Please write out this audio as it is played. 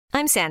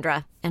I'm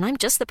Sandra, and I'm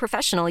just the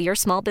professional your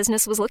small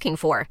business was looking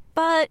for.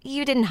 But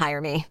you didn't hire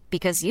me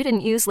because you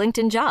didn't use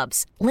LinkedIn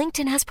Jobs.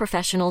 LinkedIn has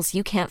professionals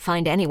you can't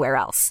find anywhere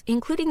else,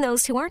 including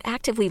those who aren't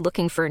actively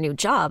looking for a new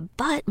job,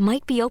 but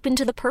might be open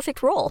to the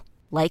perfect role,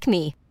 like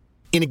me.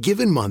 In a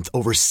given month,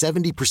 over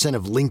 70%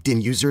 of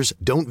LinkedIn users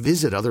don't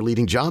visit other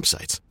leading job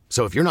sites.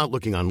 So if you're not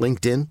looking on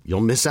LinkedIn,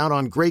 you'll miss out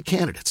on great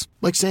candidates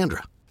like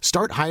Sandra.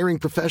 Start hiring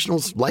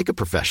professionals like a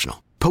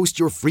professional. Post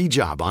your free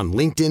job on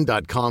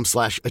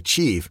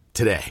linkedin.com/achieve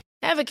today.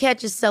 Ever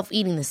catch yourself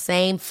eating the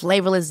same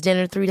flavorless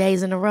dinner 3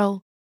 days in a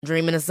row?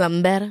 Dreaming of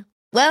something better?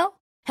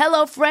 Well,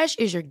 HelloFresh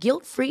is your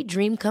guilt-free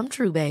dream come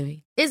true,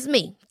 baby. It's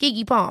me,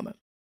 Keke Palmer.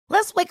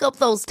 Let's wake up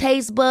those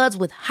taste buds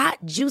with hot,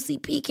 juicy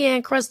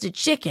pecan-crusted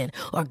chicken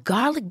or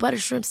garlic butter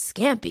shrimp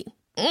scampi.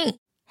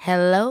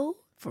 Hello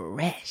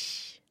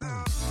Fresh.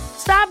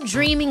 Stop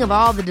dreaming of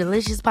all the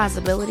delicious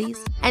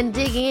possibilities and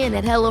dig in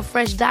at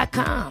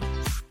HelloFresh.com.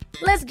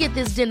 Let's get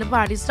this dinner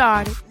party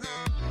started.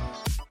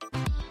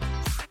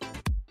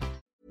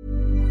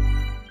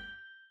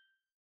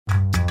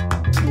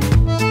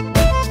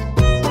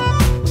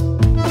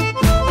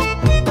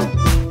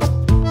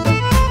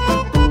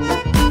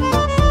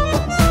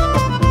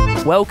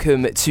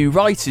 Welcome to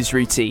Writer's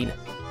Routine.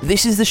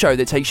 This is the show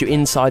that takes you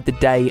inside the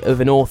day of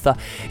an author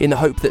in the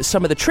hope that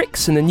some of the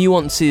tricks and the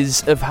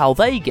nuances of how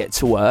they get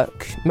to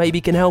work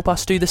maybe can help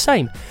us do the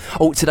same.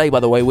 Oh, today, by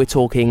the way, we're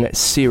talking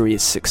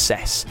serious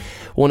success.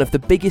 One of the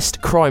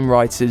biggest crime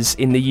writers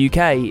in the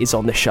UK is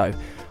on the show.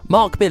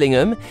 Mark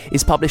Billingham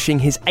is publishing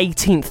his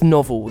 18th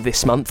novel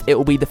this month. It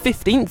will be the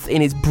 15th in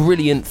his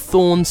brilliant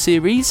Thorn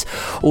series,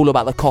 all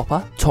about the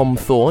copper, Tom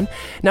Thorne.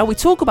 Now, we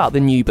talk about the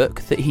new book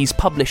that he's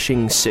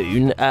publishing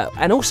soon,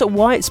 and also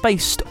why it's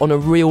based on a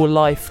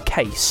real-life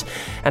case,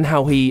 and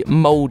how he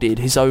moulded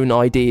his own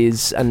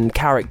ideas and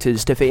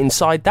characters to fit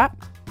inside that.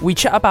 We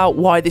chat about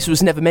why this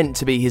was never meant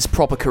to be his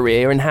proper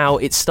career and how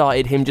it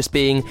started him just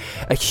being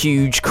a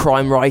huge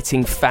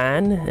crime-writing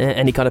fan,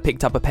 and he kind of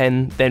picked up a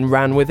pen, then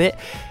ran with it.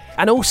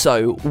 And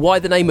also, why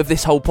the name of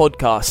this whole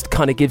podcast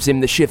kind of gives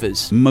him the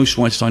shivers. Most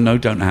writers I know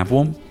don't have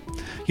one.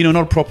 You know,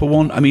 not a proper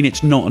one. I mean,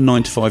 it's not a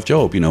 9-to-5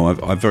 job. You know,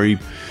 I very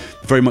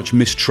much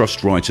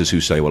mistrust writers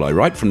who say, well, I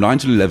write from 9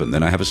 to 11,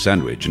 then I have a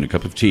sandwich and a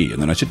cup of tea,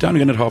 and then I sit down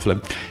again at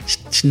 11:30.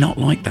 It's not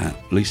like that.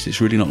 At least it's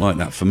really not like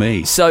that for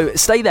me. So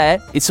stay there.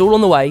 It's all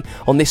on the way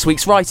on this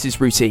week's Writer's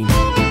Routine.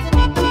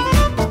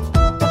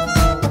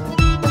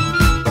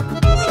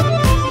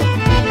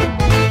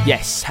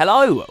 Yes,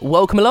 hello,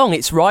 welcome along.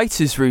 It's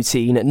Writer's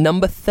Routine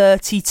number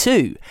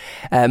 32.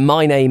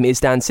 My name is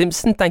Dan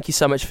Simpson. Thank you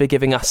so much for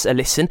giving us a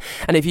listen.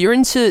 And if you're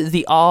into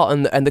the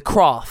art and the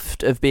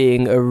craft of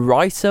being a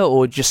writer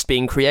or just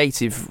being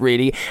creative,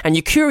 really, and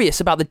you're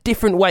curious about the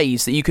different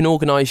ways that you can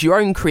organise your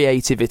own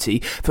creativity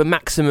for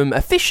maximum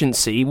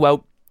efficiency,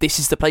 well, this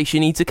is the place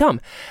you need to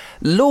come.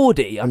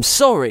 Lordy, I'm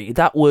sorry,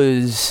 that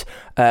was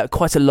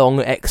quite a long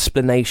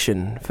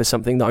explanation for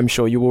something that I'm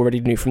sure you already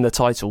knew from the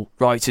title,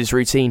 Writer's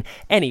Routine.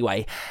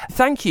 Anyway,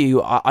 thank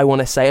you, I want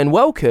to say, and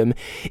welcome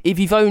if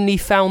you've only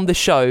found the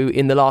show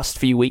in the last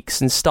few weeks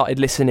and started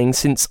listening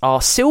since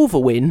our silver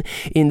win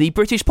in the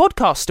British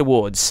Podcast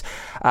Awards.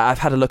 I've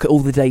had a look at all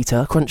the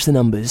data, crunched the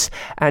numbers,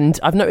 and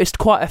I've noticed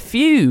quite a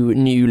few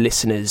new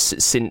listeners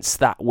since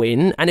that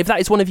win. And if that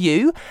is one of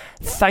you,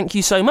 thank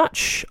you so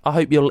much. I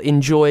hope you'll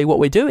enjoy what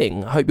we're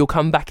doing. I hope you'll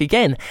come back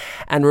again.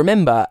 And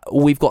remember,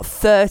 we've got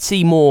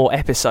 30 more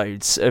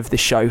episodes of the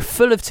show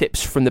full of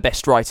tips from the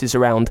best writers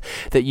around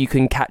that you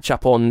can catch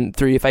up on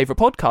through your favourite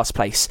podcast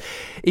place.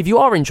 If you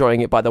are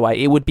enjoying it, by the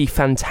way, it would be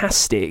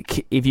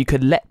fantastic if you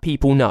could let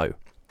people know.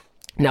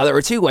 Now, there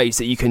are two ways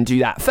that you can do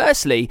that.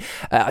 Firstly,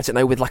 I don't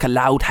know, with like a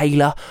loud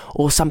hailer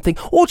or something,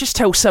 or just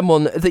tell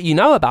someone that you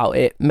know about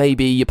it.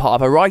 Maybe you're part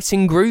of a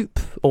writing group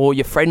or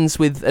you're friends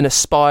with an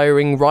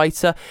aspiring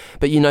writer,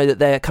 but you know that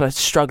they're kind of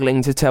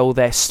struggling to tell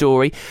their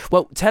story.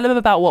 Well, tell them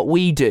about what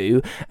we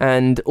do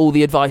and all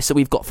the advice that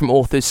we've got from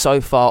authors so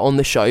far on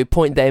the show.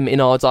 Point them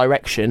in our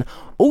direction.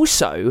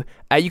 Also,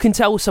 you can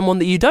tell someone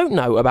that you don't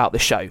know about the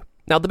show.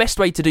 Now, the best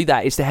way to do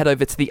that is to head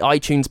over to the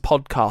iTunes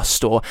podcast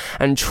store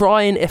and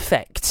try and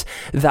effect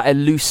that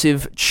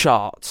elusive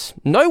chart.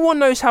 No one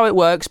knows how it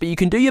works, but you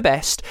can do your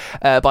best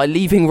by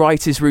leaving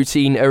Writer's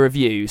Routine a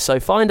review. So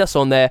find us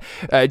on there,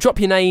 drop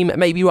your name,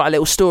 maybe write a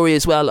little story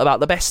as well about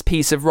the best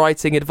piece of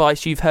writing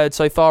advice you've heard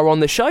so far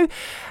on the show.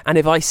 And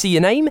if I see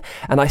your name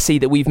and I see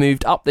that we've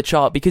moved up the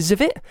chart because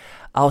of it,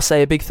 I'll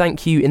say a big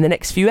thank you in the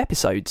next few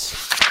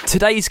episodes.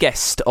 Today's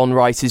guest on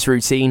Writer's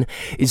Routine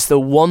is the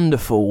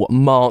wonderful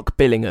Mark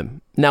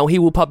Billingham. Now, he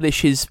will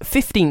publish his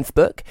 15th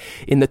book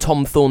in the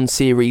Tom Thorne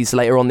series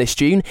later on this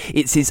June.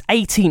 It's his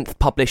 18th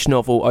published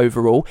novel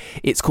overall.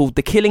 It's called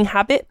The Killing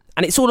Habit,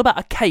 and it's all about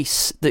a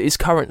case that is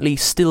currently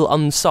still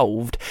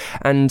unsolved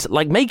and,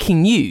 like,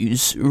 making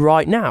news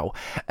right now.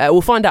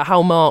 We'll find out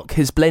how Mark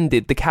has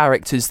blended the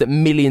characters that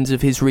millions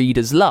of his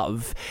readers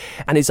love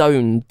and his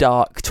own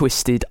dark,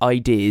 twisted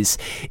ideas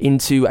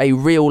into a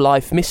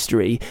real-life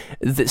mystery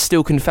that's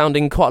still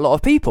confounding quite a lot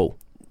of people.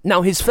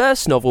 Now, his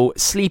first novel,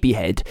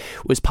 Sleepyhead,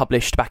 was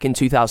published back in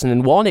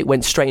 2001. It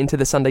went straight into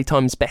the Sunday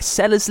Times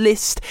bestsellers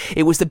list.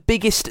 It was the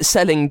biggest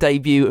selling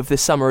debut of the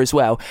summer as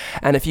well,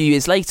 and a few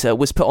years later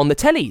was put on the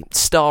telly,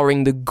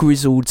 starring the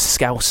grizzled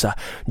Scouser,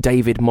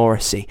 David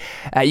Morrissey.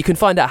 You can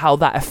find out how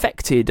that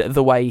affected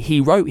the way he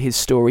wrote his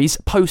stories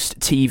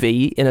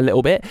post-TV in a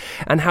little bit,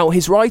 and how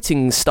his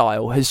writing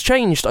style has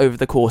changed over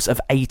the course of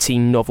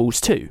 18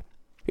 novels too.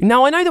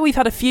 Now, I know that we've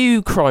had a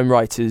few crime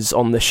writers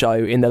on the show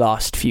in the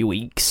last few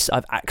weeks.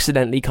 I've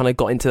accidentally kind of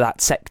got into that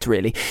sect,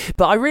 really.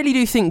 But I really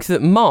do think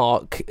that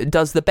Mark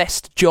does the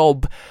best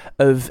job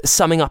of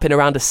summing up in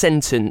around a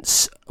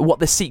sentence what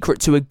the secret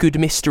to a good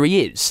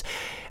mystery is.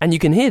 And you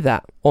can hear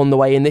that on the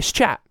way in this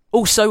chat.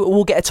 Also,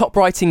 we'll get a top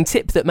writing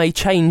tip that may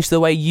change the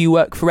way you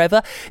work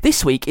forever.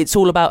 This week, it's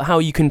all about how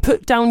you can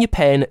put down your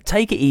pen,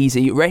 take it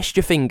easy, rest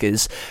your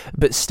fingers,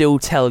 but still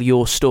tell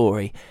your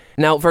story.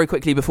 Now, very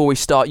quickly before we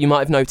start, you might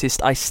have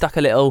noticed I stuck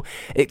a little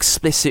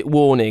explicit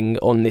warning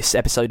on this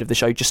episode of the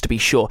show, just to be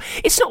sure.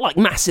 It's not like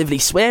massively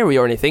sweary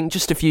or anything,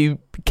 just a few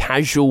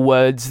casual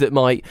words that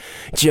might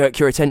jerk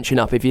your attention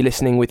up if you're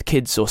listening with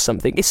kids or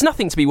something. It's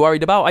nothing to be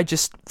worried about, I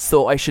just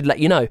thought I should let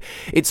you know.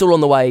 It's all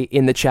on the way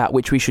in the chat,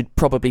 which we should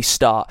probably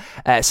start.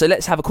 So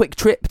let's have a quick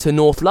trip to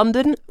North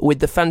London with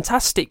the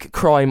fantastic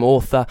crime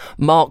author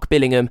Mark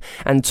Billingham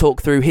and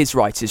talk through his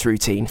writer's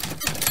routine.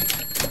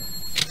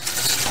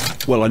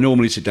 Well, I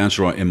normally sit down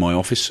to write in my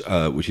office,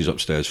 which is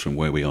upstairs from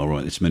where we are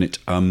right this minute.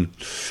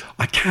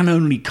 I can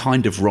only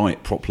kind of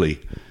write properly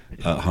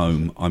at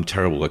home. I'm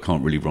terrible. I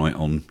can't really write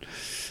on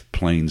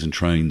planes and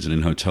trains and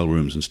in hotel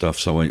rooms and stuff,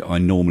 so I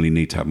normally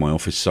need to have my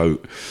office. So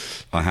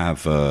I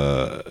have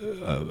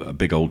a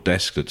big old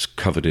desk that's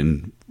covered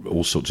in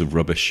all sorts of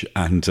rubbish,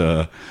 and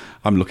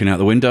I'm looking out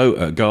the window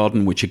at a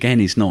garden, which again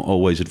is not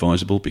always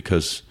advisable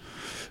because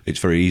it's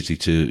very easy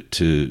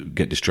to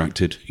get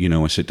distracted. You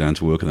know, I sit down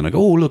to work and then I go,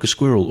 oh, look, a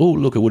squirrel. Oh,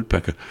 look, a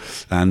woodpecker.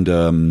 And,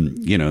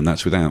 and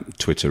that's without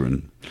Twitter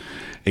and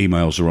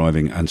emails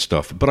arriving and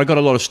stuff. But I got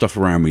a lot of stuff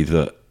around me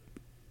that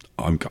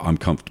I'm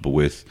comfortable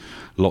with.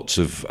 Lots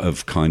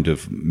of kind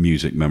of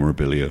music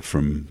memorabilia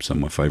from some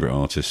of my favourite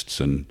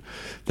artists. And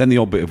then the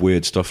odd bit of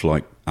weird stuff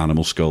like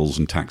animal skulls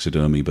and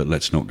taxidermy, but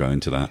let's not go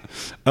into that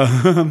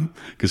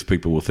because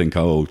people will think,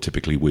 oh,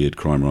 typically weird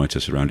crime writer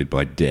surrounded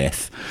by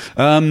death.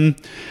 And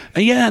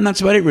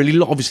that's about it really.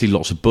 Obviously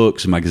lots of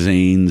books and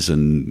magazines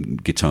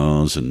and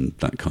guitars and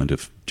that kind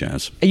of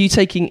jazz. Are you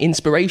taking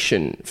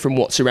inspiration from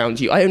what's around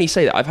you? I only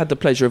say that I've had the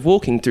pleasure of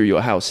walking through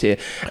your house here,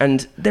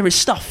 and there is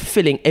stuff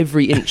filling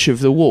every inch of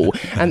the wall,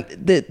 and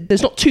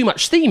there's not too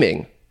much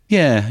theming.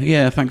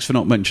 Yeah. Thanks for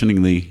not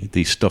mentioning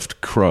the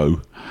stuffed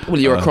crow. Well,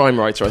 you're a crime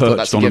writer. I thought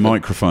that's on a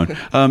microphone.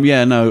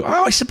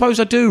 I suppose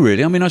I do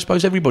really. I mean, I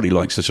suppose everybody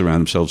likes to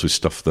surround themselves with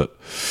stuff that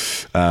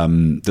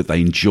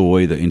they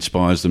enjoy, that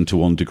inspires them to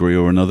one degree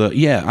or another.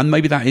 Yeah, and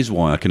maybe that is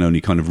why I can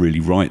only kind of really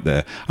write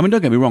there. I mean,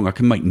 don't get me wrong. I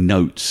can make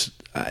notes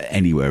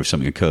anywhere if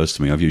something occurs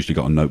to me. I've usually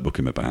got a notebook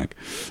in my bag.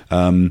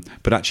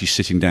 But actually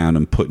sitting down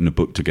and putting a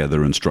book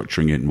together and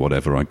structuring it and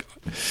whatever,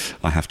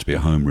 I have to be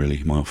at home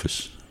really, in my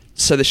office.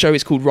 So the show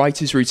is called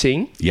Writer's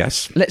Routine.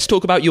 Yes. Let's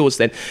talk about yours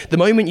then. The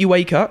moment you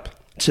wake up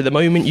to the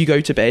moment you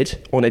go to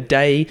bed on a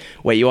day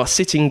where you are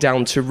sitting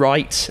down to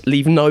write,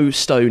 leave no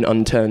stone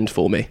unturned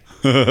for me.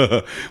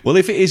 Well,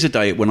 if it is a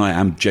day when I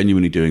am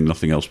genuinely doing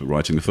nothing else but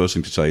writing, the first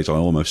thing to say is I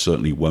almost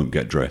certainly won't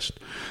get dressed.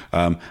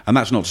 And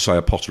that's not to say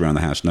I potter around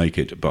the house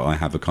naked, but I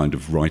have a kind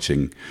of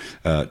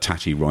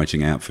tatty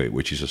writing outfit,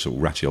 which is a sort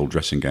of ratty old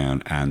dressing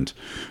gown and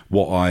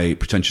what I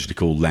pretentiously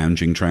call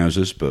lounging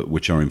trousers, but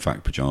which are in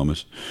fact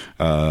pyjamas,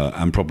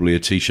 and probably a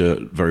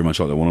T-shirt very much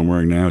like the one I'm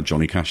wearing now, a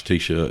Johnny Cash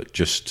T-shirt,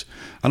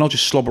 and I'll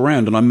just slob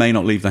around, and I may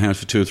not leave the house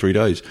for 2 or 3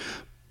 days.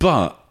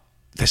 But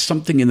there's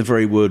something in the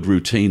very word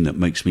routine that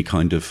makes me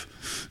kind of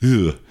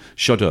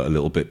shudder a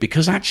little bit,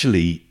 because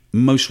actually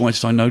most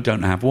writers I know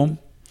don't have one.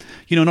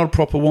 You know, not a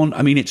proper one.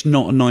 I mean, it's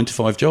not a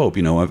 9-to-5 job.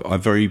 You know, I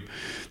very,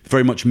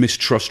 very much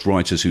mistrust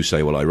writers who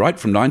say, well, I write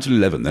from 9 till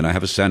 11, then I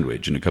have a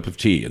sandwich and a cup of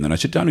tea, and then I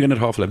sit down again at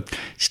 11:30.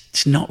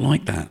 It's not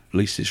like that. At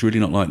least it's really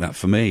not like that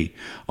for me.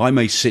 I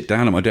may sit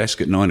down at my desk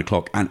at 9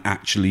 o'clock and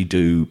actually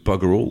do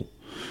bugger all.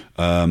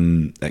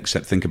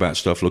 Except think about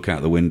stuff, look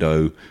out the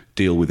window,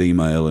 deal with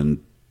email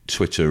and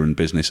Twitter and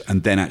business,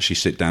 and then actually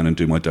sit down and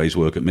do my day's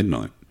work at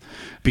midnight.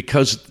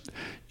 Because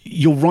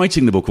you're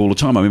writing the book all the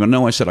time. I mean, I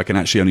know I said I can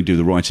actually only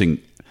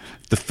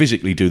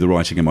physically do the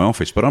writing in my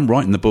office, but I'm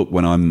writing the book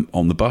when I'm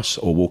on the bus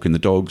or walking the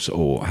dogs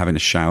or having a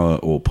shower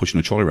or pushing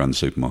a trolley around the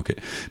supermarket,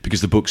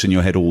 because the book's in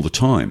your head all the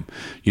time.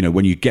 You know,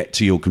 when you get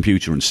to your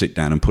computer and sit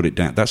down and put it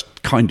down, that's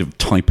kind of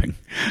typing.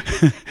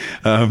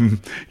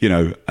 But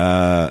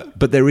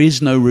there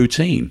is no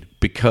routine,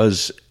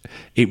 because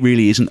it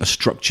really isn't a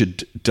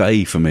structured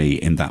day for me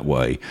in that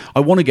way. I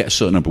want to get a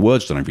certain number of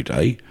words done every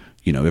day.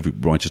 You know, every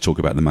writer talk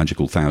about the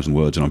magical 1,000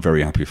 words, and I'm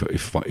very happy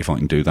if I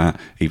can do that.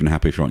 Even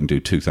happy if I can do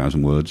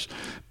 2,000 words.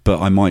 But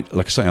I might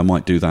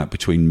do that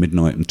between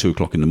midnight and 2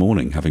 o'clock in the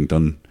morning, having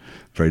done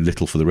very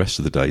little for the rest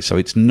of the day. So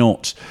it's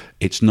not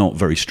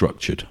very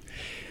structured.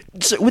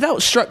 So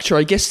without structure,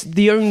 I guess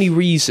the only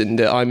reason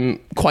that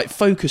I'm quite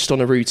focused on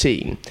a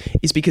routine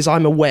is because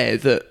I'm aware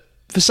that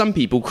for some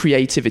people,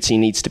 creativity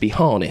needs to be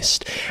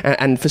harnessed.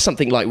 And for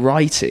something like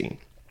writing,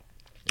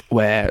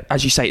 where,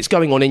 as you say, it's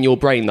going on in your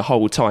brain the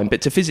whole time,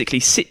 but to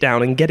physically sit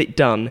down and get it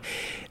done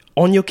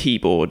on your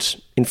keyboard,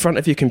 in front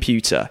of your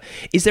computer,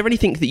 is there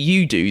anything that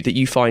you do that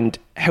you find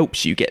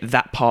helps you get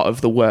that part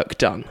of the work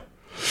done?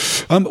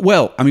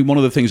 Well, I mean, one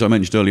of the things I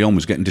mentioned early on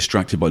was getting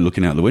distracted by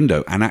looking out the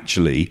window. And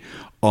actually,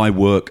 I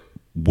work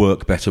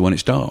better when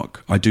it's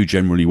dark. I do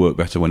generally work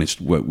better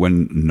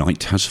when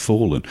night has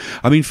fallen.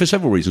 I mean, for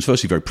several reasons.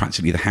 Firstly, very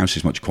practically, the house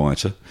is much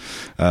quieter.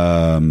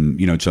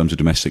 In terms of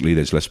domestically,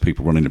 there's less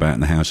people running about in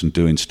the house and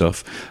doing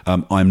stuff.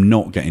 I'm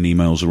not getting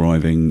emails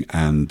arriving,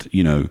 and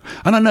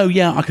I know,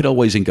 I could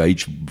always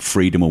engage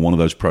Freedom or one of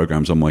those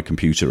programs on my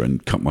computer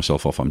and cut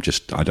myself off.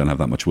 I don't have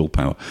that much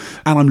willpower.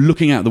 And I'm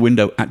looking out the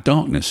window at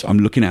darkness. I'm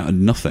looking out at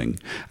nothing,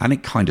 and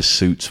it kind of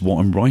suits what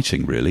I'm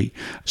writing, really.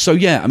 So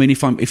yeah, I mean,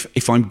 if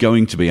I'm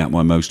going to be at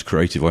my most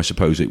creative, I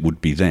suppose it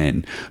would be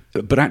then.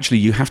 But actually,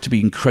 you have to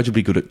be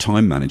incredibly good at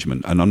time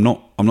management, and I'm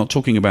not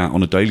talking about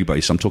on a daily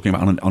basis. I'm talking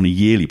about on a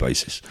yearly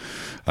basis.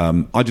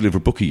 I deliver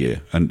a book a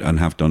year and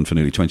have done for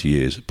nearly 20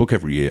 years, book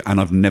every year, and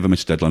I've never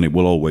missed a deadline. It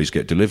will always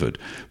get delivered.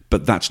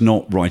 But that's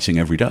not writing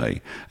every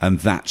day, and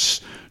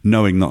that's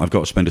knowing that I've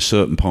got to spend a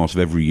certain part of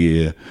every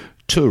year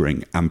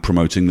touring and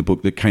promoting the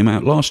book that came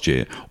out last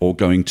year, or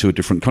going to a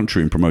different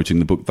country and promoting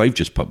the book they've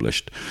just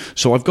published.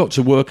 So I've got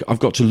to look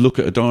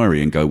at a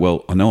diary and go,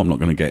 well, I know I'm not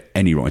going to get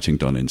any writing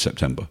done in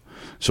September,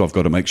 so I've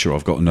got to make sure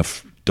I've got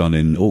enough done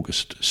in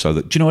August, so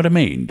that, do you know what I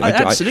mean? I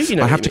absolutely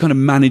know. I have to kind of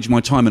manage my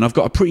time, and I've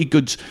got a pretty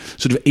good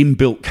sort of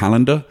inbuilt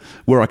calendar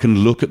where I can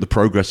look at the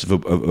progress of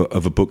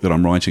a book that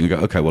I'm writing and go,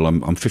 okay, well,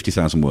 I'm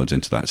 50,000 words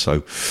into that, so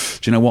do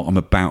you know what? I'm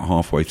about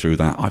halfway through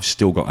that. I've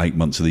still got 8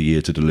 months of the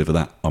year to deliver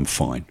that. I'm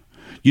fine.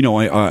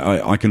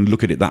 I can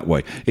look at it that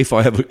way. If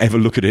I ever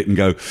look at it and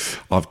go,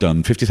 I've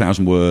done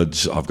 50,000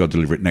 words, I've got to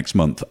deliver it next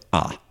month,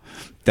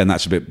 then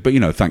that's a bit, but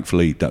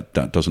thankfully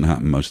that doesn't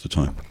happen most of the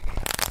time.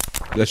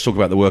 Let's talk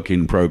about the work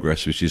in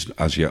progress, which is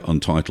as yet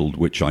untitled,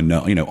 which I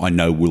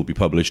know will be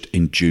published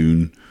in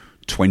June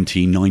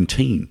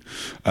 2019.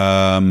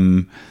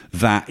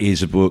 That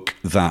is a book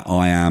that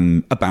I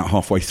am about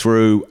halfway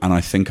through, and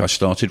I think I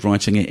started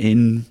writing it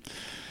in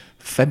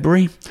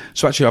February.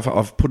 So actually,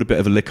 I've put a bit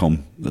of a lick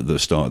on at the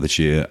start of this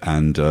year,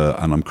 and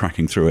I'm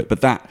cracking through it.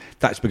 But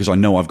that's because I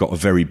know I've got a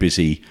very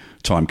busy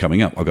time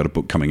coming up. I've got a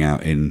book coming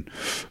out in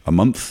a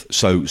month.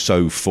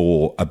 So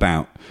for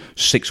about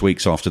 6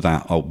 weeks after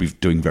that, I'll be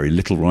doing very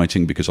little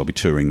writing because I'll be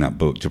touring that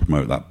book to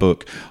promote that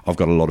book. I've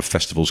got a lot of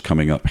festivals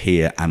coming up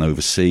here and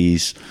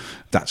overseas.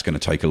 That's going to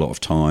take a lot of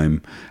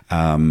time.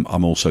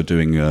 I'm also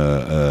doing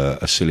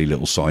a silly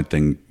little side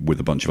thing with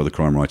a bunch of other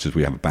crime writers.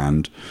 We have a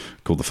band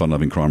called the Fun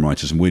Loving Crime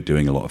Writers, and we're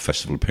doing a lot of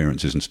festival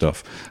appearances and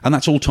stuff. And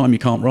that's all time you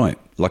can't write.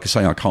 Like I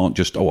say, I can't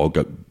just, I'll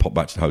go pop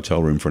back to the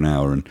hotel room for an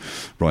hour and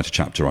write a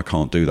chapter. I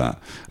can't do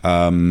that.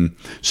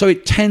 So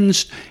it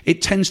tends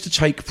to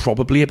take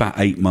probably about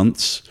 8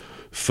 months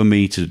for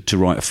me to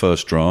write a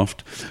first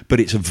draft, but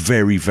it's a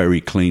very, very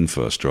clean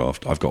first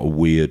draft. I've got a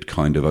weird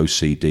kind of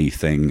OCD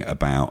thing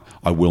about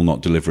I will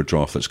not deliver a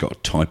draft that's got a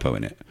typo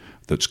in it,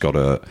 that's got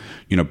a,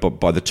 but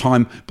by the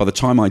time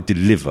I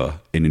deliver,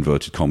 in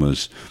inverted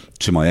commas,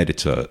 to my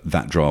editor,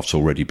 that draft's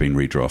already been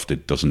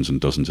redrafted dozens and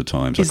dozens of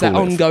times. Is that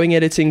ongoing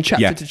editing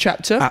chapter to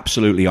chapter?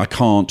 Absolutely.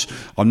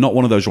 I'm not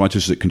one of those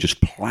writers that can just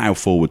plough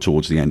forward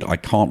towards the end. I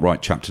can't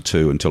write chapter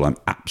 2 until I'm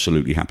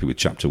absolutely happy with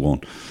chapter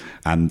 1.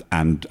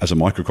 And as a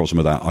microcosm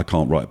of that, I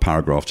can't write a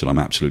paragraph till I'm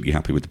absolutely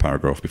happy with the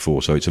paragraph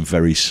before. So it's a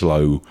very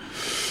slow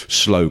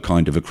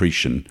kind of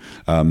accretion.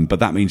 But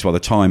that means by the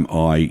time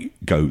I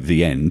go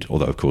the end,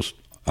 although of course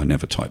I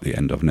never type the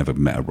end, I've never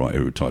met a writer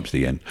who types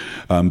the end.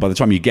 By the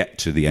time you get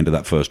to the end of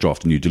that first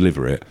draft and you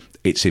deliver it,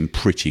 it's in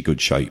pretty good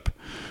shape.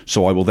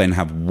 So I will then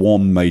have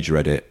one major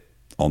edit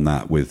on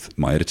that with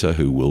my editor,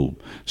 who will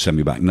send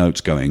me back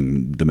notes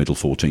going, the middle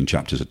 14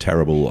 chapters are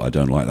terrible, I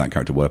don't like that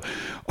character, whatever.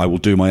 I will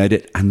do my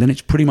edit, and then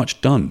it's pretty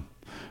much done,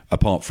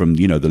 apart from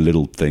the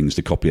little things,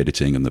 the copy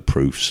editing and the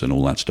proofs and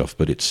all that stuff.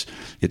 But it's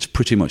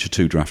pretty much a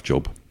 2-draft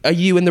job. Are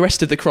you and the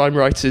rest of the crime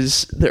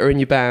writers that are in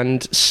your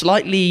band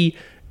slightly,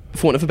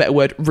 for want of a better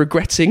word,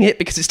 regretting it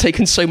because it's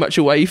taken so much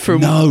away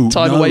from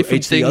away from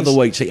it's things? The other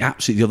way. It's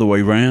absolutely the other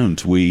way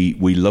round. We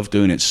love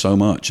doing it so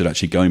much, and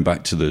actually going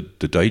back to the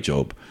day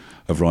job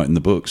of writing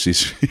the books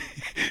is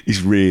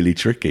really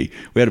tricky.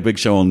 We had a big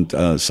show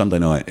on Sunday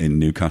night in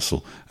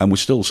Newcastle, and I'm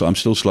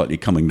still slightly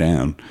coming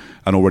down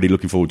and already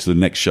looking forward to the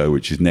next show,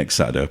 which is next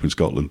Saturday up in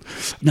Scotland.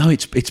 No,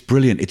 it's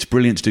brilliant. It's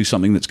brilliant to do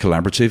something that's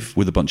collaborative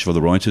with a bunch of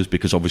other writers,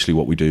 because obviously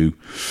what we do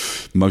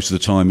most of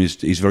the time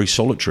is very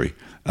solitary,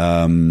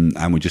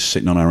 and we're just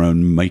sitting on our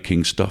own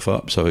making stuff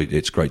up. So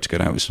it's great to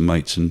get out with some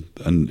mates and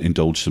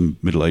indulge some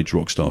middle-aged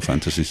rock star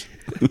fantasies.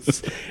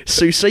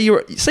 So say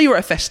you're at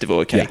a festival,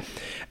 okay?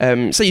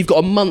 Yeah. So you've got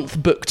a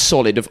month booked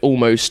solid of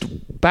almost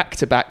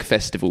back-to-back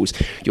festivals.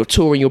 You're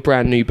touring your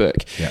brand new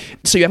book. Yeah.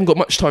 So you haven't got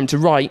much time to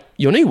write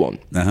your new one.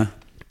 Uh-huh.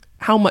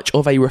 how much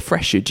of a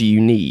refresher do you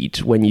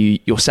need when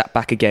you're sat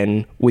back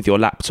again with your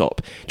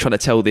laptop trying to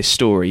tell this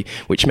story,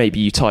 which maybe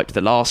you typed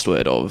the last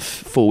word of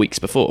 4 weeks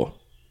before?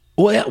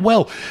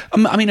 Well,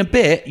 I mean, a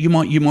bit. You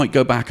might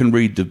go back and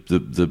read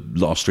the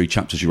last 3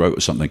 chapters you wrote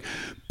or something,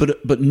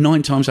 but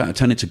 9 times out of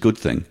 10, it's a good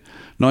thing.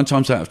 9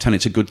 times out of 10,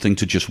 it's a good thing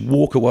to just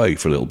walk away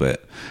for a little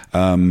bit,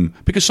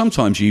 because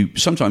sometimes you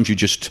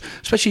just,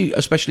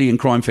 especially in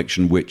crime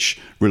fiction, which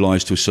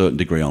relies to a certain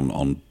degree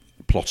on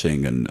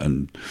plotting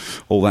and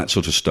all that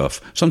sort of stuff.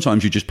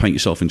 Sometimes you just paint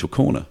yourself into a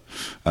corner,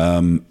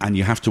 and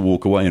you have to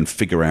walk away and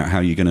figure out how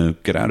you're going to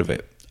get out of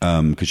it.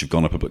 Because you've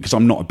gone up a bit. Because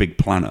I'm not a big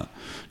planner,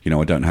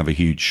 I don't have a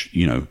huge,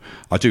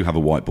 I do have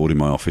a whiteboard in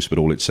my office, but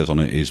all it says on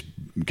it is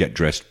get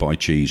dressed, buy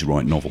cheese,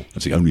 write novel.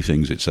 That's the only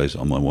things it says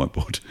on my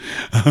whiteboard.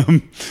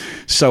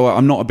 So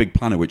I'm not a big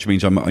planner, which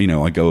means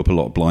I go up a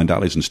lot of blind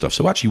alleys and stuff.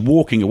 So actually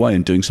walking away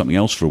and doing something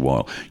else for a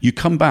while, you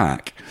come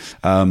back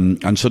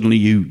and suddenly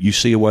you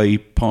see a way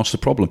past the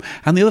problem.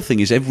 And the other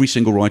thing is, every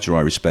single writer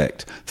I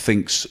respect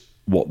thinks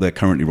what they're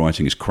currently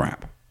writing is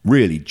crap.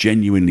 Really,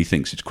 genuinely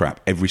thinks it's crap.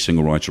 Every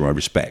single writer I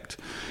respect.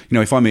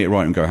 If I meet a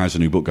writer and go, how's the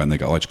new book going? They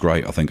go, oh, it's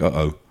great. I think,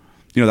 uh-oh.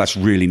 That's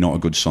really not a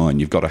good sign.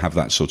 You've got to have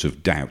that sort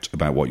of doubt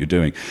about what you're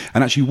doing.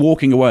 And actually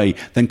walking away,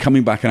 then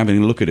coming back and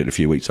having a look at it a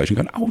few weeks later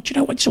and going, oh, do you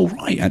know what? It's all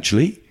right,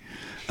 actually.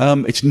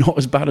 It's not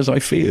as bad as I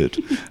feared.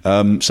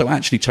 So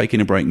actually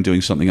taking a break and doing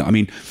something. I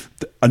mean,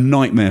 a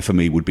nightmare for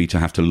me would be to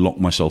have to lock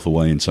myself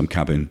away in some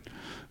cabin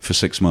for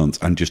 6 months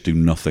and just do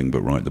nothing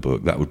but write the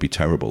book. That would be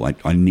terrible.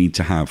 I need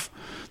to have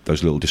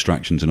those little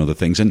distractions and other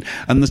things, and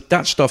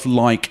that stuff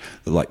like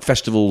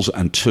festivals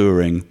and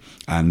touring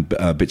and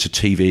bits of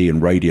TV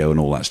and radio and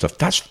all that stuff.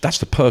 That's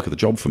the perk of the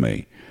job for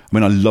me. I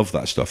mean, I love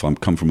that stuff. I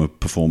come from a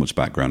performance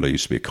background. I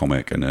used to be a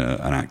comic and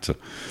an actor,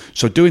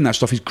 so doing that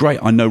stuff is great.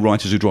 I know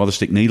writers who'd rather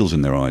stick needles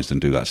in their eyes than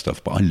do that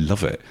stuff, but I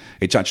love it.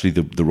 It's actually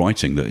the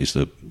writing that is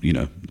the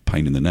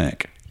pain in the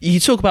neck. You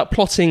talk about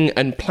plotting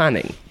and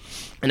planning.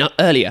 And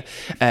earlier,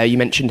 you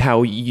mentioned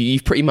how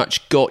you've pretty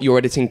much got your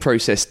editing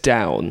process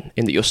down,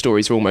 in that your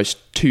stories are almost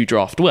 2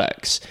 draft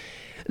works.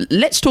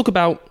 Let's talk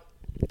about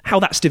how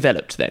that's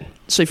developed then.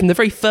 So from the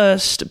very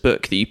first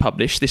book that you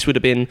published, this would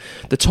have been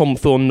the Tom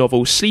Thorne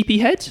novel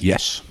Sleepyhead?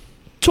 Yes.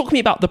 Talk to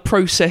me about the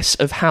process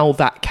of how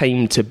that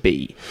came to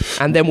be.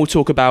 And then we'll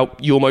talk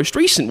about your most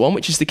recent one,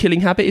 which is The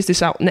Killing Habit. Is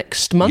this out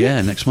next month?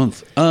 Yeah, next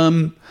month.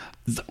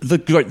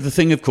 The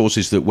thing, of course,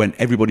 is that when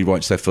everybody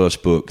writes their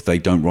first book, they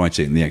don't write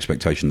it in the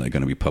expectation that they're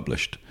going to be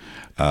published.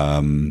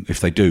 If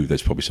they do,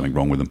 there's probably something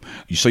wrong with them.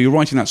 So you're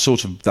writing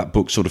that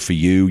book sort of for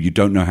you. You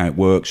don't know how it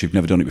works. You've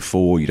never done it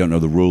before. You don't know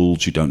the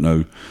rules. You don't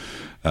know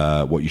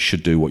what you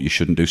should do, what you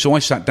shouldn't do. So I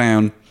sat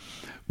down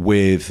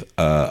with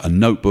a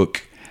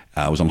notebook.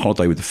 I was on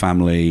holiday with the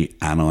family,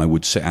 and I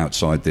would sit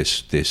outside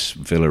this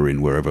villa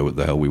in wherever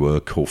the hell we were,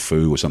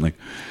 Corfu or something,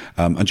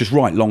 and just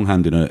write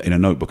longhand in a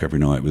notebook every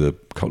night with a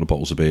couple of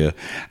bottles of beer.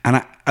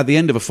 And at the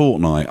end of a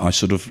fortnight, I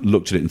sort of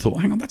looked at it and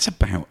thought, hang on, that's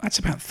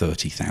about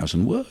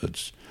 30,000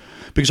 words.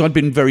 Because I'd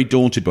been very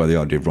daunted by the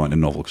idea of writing a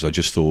novel, because I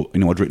just thought,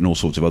 I'd written all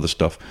sorts of other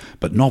stuff,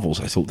 but novels,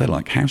 I thought, they're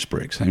like house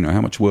bricks.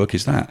 How much work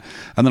is that?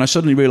 And then I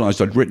suddenly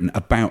realised I'd written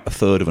about a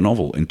third of a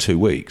novel in 2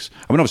 weeks.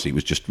 I mean, obviously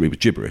it was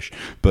gibberish,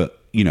 but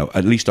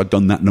at least I'd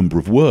done that number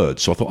of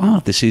words. So I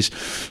thought, this is...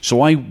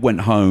 So I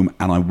went home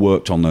and I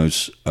worked on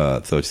those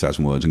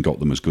 30,000 words and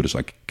got them as good as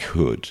I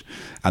could,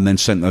 and then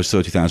sent those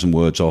 30,000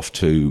 words off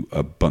to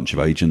a bunch of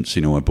agents.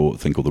 I bought a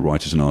thing called the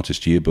Writers and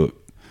Artists Yearbook,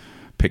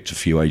 picked a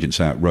few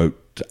agents out, wrote,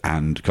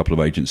 and a couple of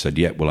agents said,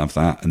 yeah, we'll have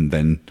that. And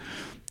then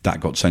that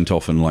got sent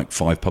off, and like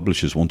 5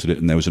 publishers wanted it,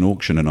 and there was an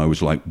auction, and I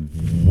was like,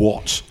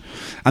 what?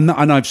 And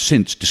I've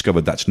since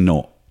discovered that's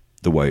not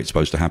the way it's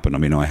supposed to happen. I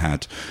mean, I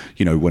had,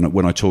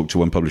 when I talk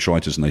to unpublished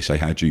writers and they say,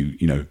 how do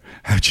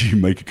you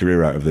make a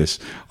career out of this?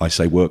 I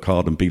say, work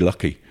hard and be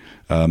lucky.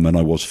 And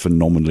I was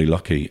phenomenally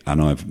lucky,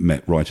 and I've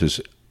met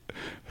writers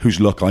whose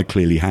luck I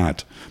clearly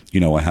had.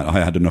 I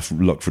had enough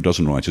luck for a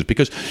dozen writers,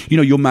 because,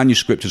 your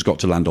manuscript has got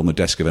to land on the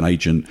desk of an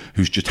agent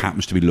who just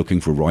happens to be looking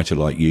for a writer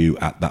like you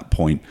at that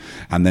point,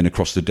 and then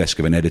across the desk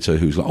of an editor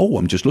who's like, oh,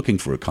 I'm just looking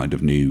for a kind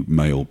of new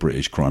male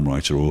British crime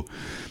writer, or,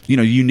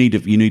 you need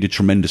a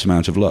tremendous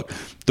amount of luck.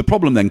 The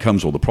problem then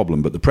comes, but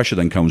the pressure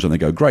then comes when they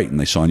go, great, and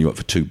they sign you up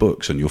for 2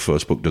 books, and your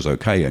first book does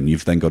okay, and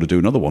you've then got to do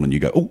another one, and you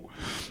go, oh.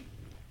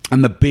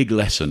 And the big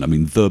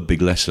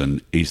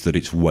lesson is that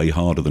it's way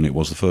harder than it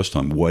was the first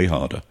time, way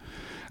harder.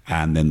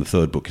 And then the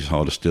 3rd book is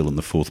harder still, and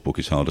the 4th book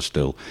is harder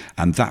still.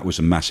 And that was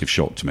a massive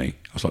shock to me.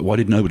 I was like, why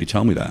did nobody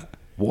tell me that?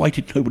 Why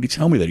did nobody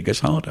tell me that it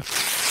gets harder?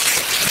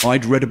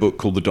 I'd read a book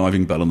called The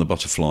Diving Bell and the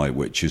Butterfly,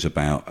 which is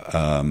about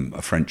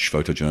a French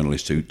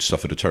photojournalist who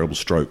suffered a terrible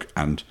stroke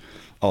and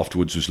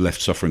afterwards was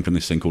left suffering from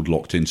this thing called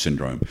locked-in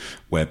syndrome,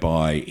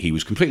 whereby he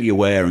was completely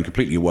aware and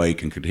completely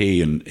awake and could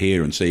hear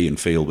and see and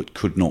feel, but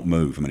could not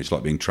move. I mean, it's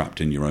like being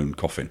trapped in your own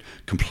coffin,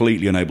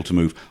 completely unable to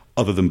move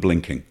other than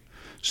blinking.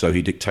 So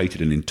he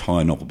dictated an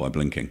entire novel by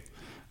blinking.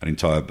 an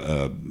entire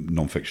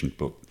non-fiction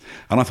book.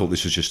 And I thought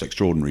this was just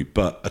extraordinary.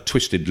 But a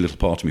twisted little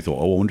part of me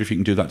thought, I wonder if you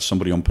can do that to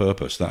somebody on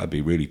purpose. That would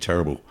be really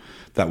terrible.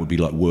 That would be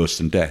like worse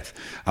than death.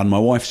 And my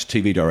wife's a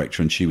TV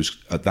director, and she was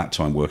at that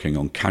time working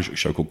on a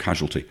show called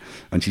Casualty.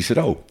 And she said,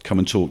 come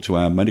and talk to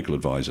our medical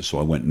advisor. So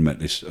I went and met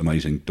this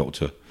amazing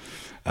doctor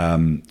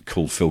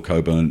called Phil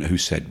Coburn, who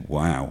said,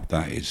 wow,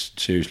 that is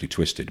seriously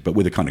twisted, but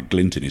with a kind of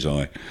glint in his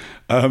eye.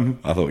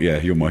 I thought, yeah,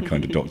 you're my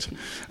kind of doctor.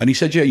 And he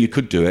said, yeah, you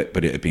could do it,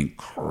 but it would be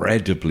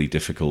incredibly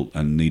difficult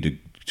and need a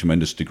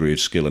tremendous degree of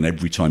skill, and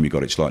every time you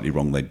got it slightly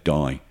wrong, they'd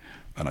die.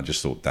 And I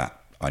just thought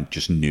I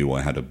just knew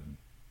I had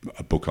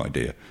a book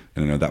idea.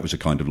 And that was a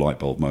kind of light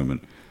bulb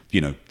moment.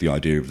 The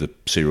idea of the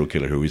serial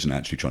killer who isn't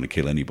actually trying to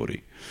kill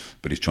anybody,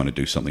 but is trying to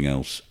do something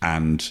else.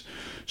 And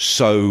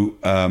so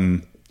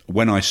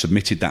when I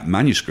submitted that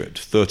manuscript,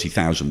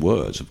 30,000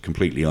 words of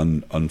completely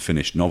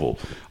unfinished novel,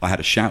 I had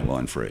a shout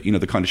line for it.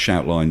 The kind of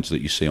shout lines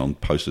that you see on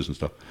posters and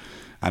stuff.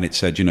 And it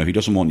said, he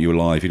doesn't want you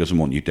alive, he doesn't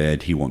want you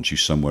dead, he wants you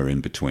somewhere in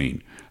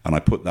between. And I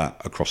put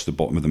that across the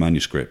bottom of the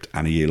manuscript,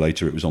 and a year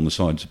later it was on the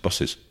sides of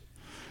buses.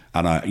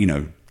 And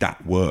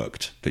that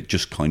worked. It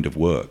just kind of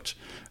worked.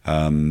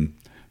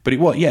 But it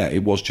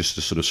was just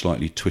a sort of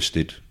slightly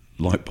twisted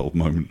light bulb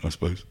moment, I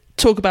suppose.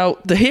 Talk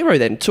about the hero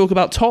then. Talk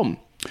about Tom.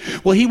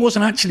 Well, he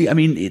wasn't actually.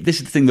 This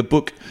is the thing.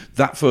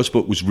 That first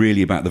book was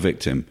really about the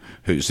victim,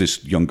 who's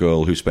this young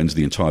girl who spends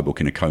the entire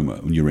book in a coma,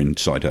 and you're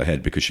inside her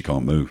head because she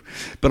can't move.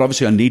 But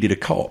obviously, I needed a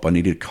cop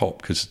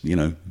because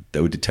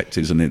there were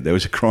detectives and there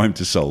was a crime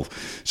to solve.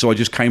 So I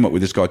just came up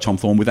with this guy, Tom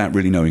Thorne, without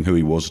really knowing who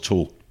he was at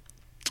all.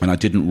 And I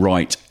didn't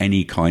write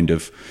any kind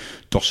of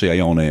dossier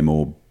on him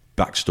or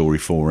backstory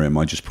for him.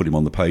 I just put him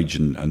on the page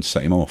and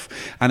set him off.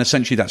 And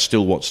essentially that's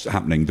still what's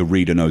happening. The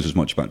reader knows as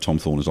much about Tom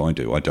Thorne as I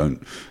do. I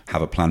don't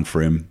have a plan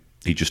for him.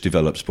 He just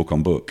develops book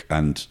on book.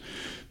 And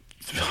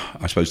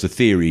I suppose the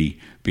theory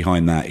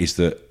behind that is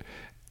that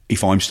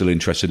if I'm still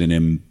interested in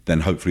him, then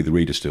hopefully the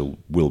reader still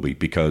will be,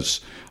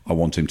 because I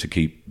want him to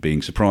keep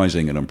being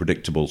surprising and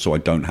unpredictable. So I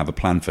don't have a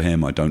plan for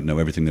him. I don't know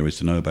everything there is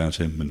to know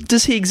about him. And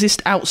does he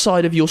exist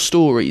outside of your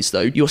stories,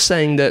 though? You're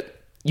saying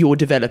that you're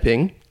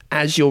developing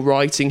as you're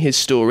writing his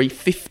story.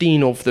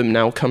 15 of them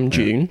now come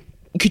June.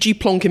 Could you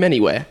plonk him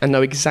anywhere and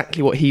know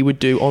exactly what he would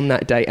do on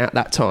that day at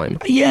that time?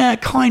 Yeah,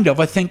 kind of.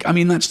 I think, one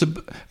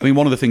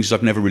of the things is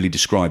I've never really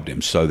described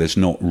him, so there's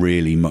not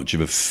really much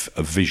of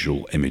a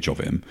visual image of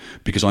him,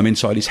 because I'm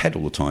inside his head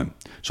all the time.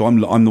 So I'm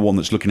the one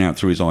that's looking out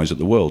through his eyes at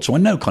the world. So I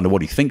know kind of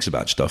what he thinks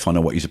about stuff. I know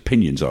what his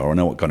opinions are. I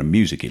know what kind of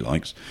music he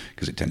likes,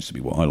 because it tends to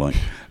be what I like.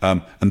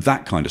 And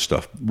that kind of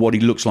stuff. What he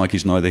looks like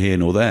is neither here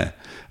nor there.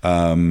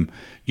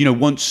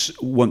 Once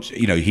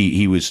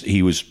he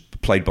was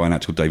played by an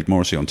actor called David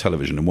Morrissey on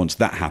television, and once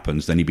that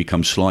happens, then he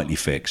becomes slightly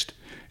fixed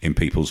in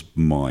people's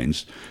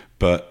minds.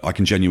 But I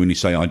can genuinely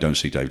say I don't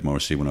see David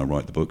Morrissey when I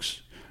write the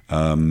books,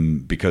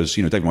 because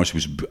David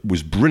Morrissey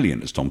was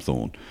brilliant as Tom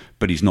Thorne,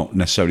 but he's not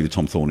necessarily the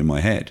Tom Thorne in my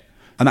head.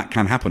 And that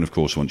can happen, of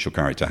course, once your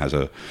character has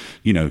a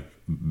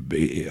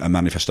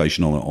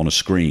manifestation on a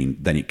screen.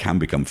 Then it can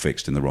become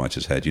fixed in the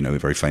writer's head. It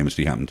very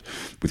famously happened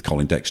with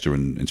Colin Dexter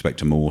and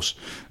Inspector Morse.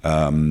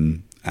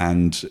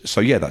 And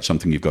so, that's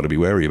something you've got to be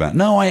wary about.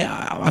 No,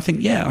 I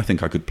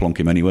think I could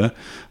plonk him anywhere.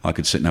 I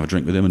could sit and have a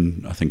drink with him,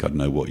 and I think I'd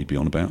know what he'd be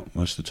on about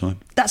most of the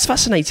time. That's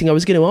fascinating. I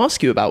was going to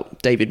ask you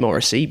about David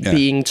Morrissey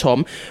being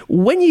Tom.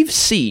 When you've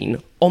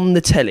seen on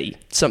the telly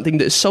something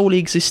that has solely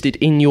existed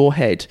in your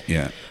head,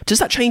 does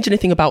that change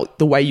anything about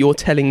the way you're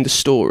telling the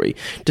story?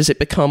 Does it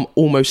become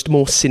almost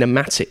more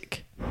cinematic?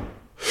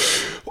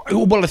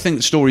 Well, I think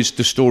the stories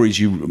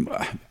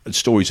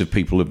of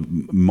people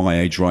of my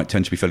age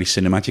tend to be fairly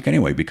cinematic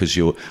anyway, because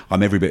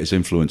I'm every bit as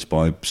influenced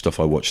by stuff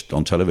I watched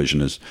on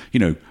television as,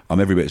 I'm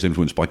every bit as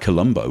influenced by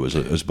Columbo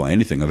as by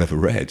anything I've ever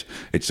read.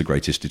 It's the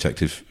greatest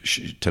detective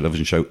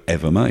television show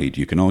ever made.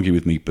 You can argue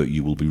with me, but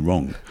you will be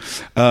wrong.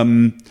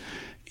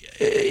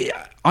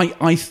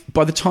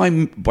 By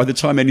the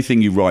time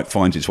anything you write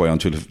finds its way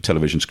onto a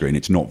television screen,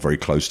 it's not very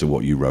close to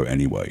what you wrote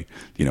anyway.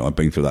 I've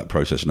been through that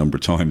process a number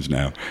of times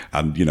now,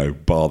 and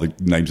bar the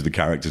names of the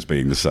characters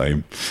being the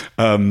same,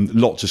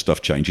 lots of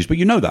stuff changes. But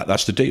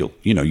that's the deal.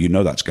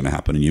 That's going to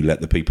happen, and you let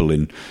the people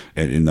in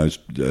those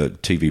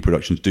TV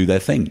productions do their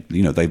thing.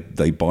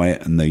 They buy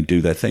it and they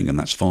do their thing, and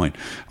that's fine.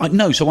 I can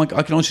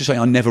honestly say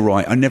I never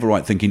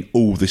write thinking,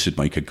 oh, this would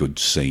make a good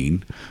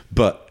scene,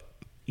 but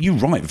you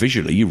write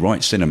visually, you write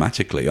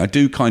cinematically.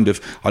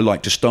 I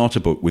like to start a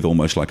book with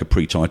almost like a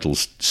pre-title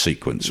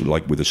sequence,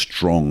 like with a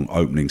strong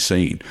opening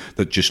scene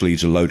that just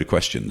leaves a load of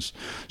questions.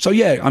 So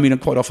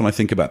quite often I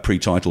think about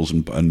pre-titles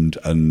and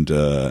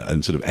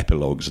sort of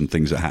epilogues and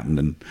things that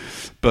happen.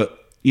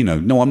 But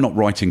no, I'm not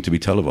writing to be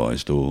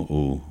televised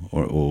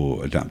or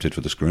adapted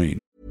for the screen.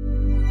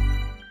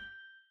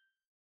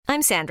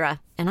 I'm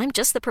Sandra, and I'm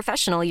just the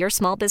professional your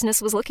small business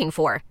was looking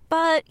for.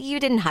 But you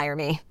didn't hire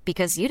me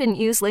because you didn't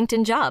use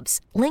LinkedIn Jobs.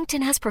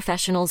 LinkedIn has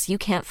professionals you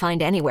can't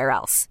find anywhere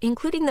else,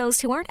 including those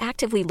who aren't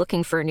actively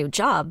looking for a new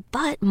job,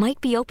 but might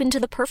be open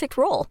to the perfect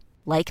role,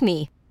 like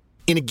me.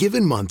 In a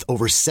given month,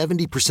 over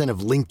 70%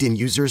 of LinkedIn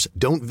users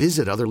don't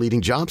visit other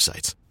leading job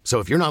sites. So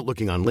if you're not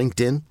looking on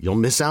LinkedIn, you'll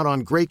miss out on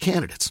great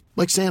candidates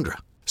like Sandra.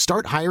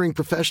 Start hiring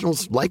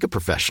professionals like a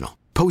professional.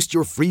 Post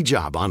your free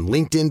job on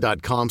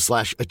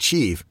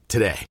linkedin.com/achieve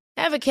today.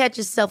 Ever catch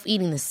yourself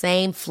eating the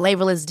same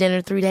flavorless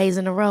dinner 3 days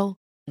in a row?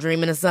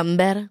 Dreaming of something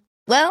better?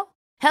 Well,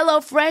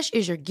 HelloFresh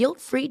is your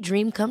guilt-free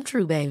dream come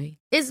true, baby.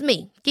 It's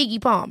me,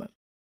 Keke Palmer.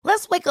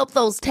 Let's wake up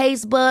those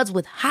taste buds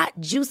with hot,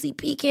 juicy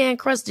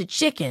pecan-crusted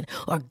chicken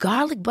or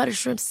garlic butter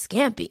shrimp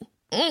scampi.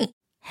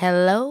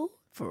 Hello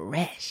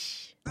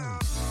Fresh.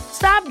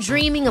 Stop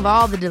dreaming of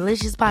all the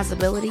delicious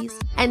possibilities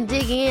and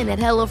dig in at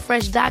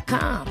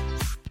HelloFresh.com.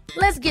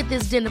 Let's get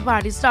this dinner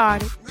party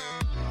started.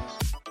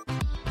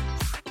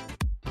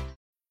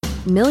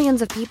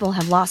 Millions of people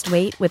have lost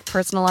weight with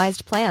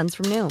personalized plans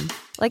from Noom.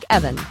 Like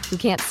Evan, who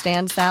can't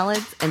stand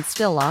salads and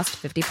still lost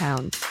 50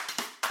 pounds.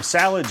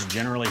 Salads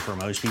generally for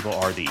most people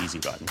are the easy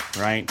button,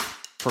 right?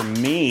 For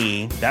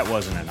me, that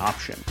wasn't an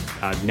option.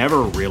 I never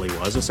really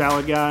was a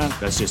salad guy.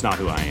 That's just not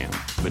who I am.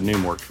 But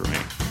Noom worked for me.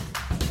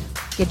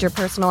 Get your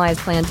personalized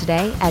plan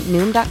today at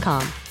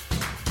Noom.com.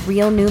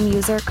 Real Noom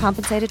user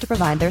compensated to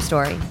provide their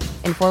story.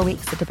 In 4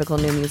 weeks, the typical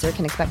Noom user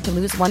can expect to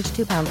lose 1 to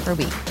 2 pounds per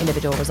week.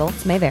 Individual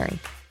results may vary.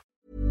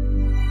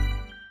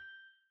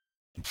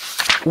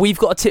 We've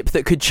got a tip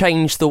that could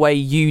change the way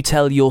you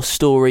tell your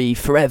story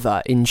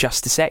forever in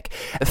just a sec.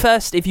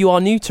 First, if you are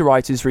new to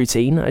Writer's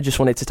Routine, I just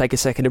wanted to take a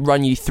second and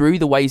run you through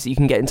the ways that you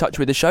can get in touch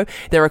with the show.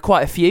 There are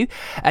quite a few.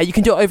 You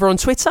can do it over on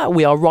Twitter.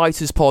 We are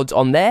WritersPod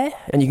on there,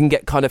 and you can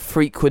get kind of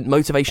frequent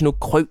motivational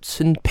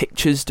quotes and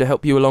pictures to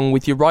help you along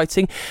with your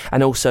writing.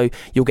 And also,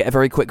 you'll get a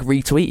very quick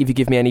retweet if you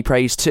give me any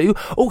praise too.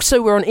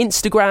 Also, we're on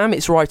Instagram.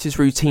 It's Writer's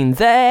Routine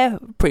there.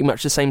 Pretty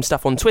much the same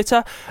stuff on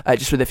Twitter,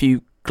 just with a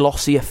few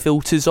glossier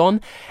filters on,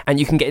 and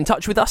you can get in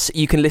touch with us.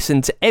 You can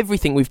listen to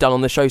everything we've done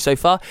on the show so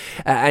far,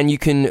 and you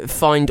can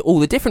find all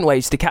the different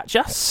ways to catch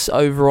us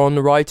over on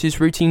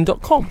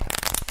writersroutine.com.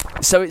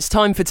 So it's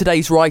time for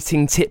today's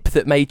writing tip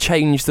that may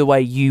change the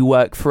way you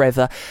work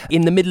forever.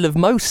 In the middle of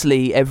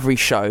mostly every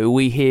show,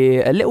 we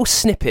hear a little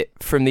snippet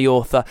from the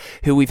author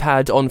who we've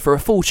had on for a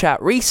full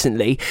chat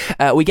recently.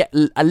 We get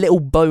a little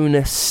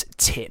bonus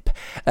tip,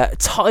 a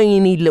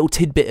tiny little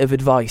tidbit of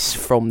advice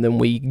from them.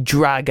 We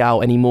drag out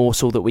any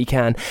morsel that we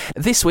can.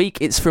 This week,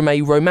 it's from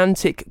a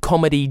romantic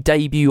comedy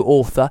debut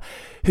author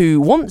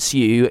who wants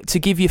you to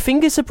give your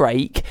fingers a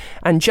break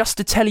and just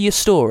to tell your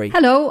story.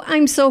 Hello,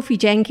 I'm Sophie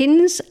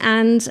Jenkins,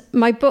 and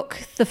my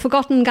book, The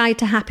Forgotten Guide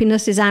to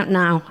Happiness, is out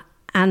now.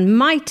 And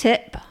my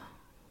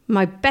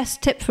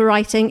best tip for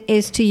writing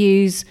is to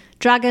use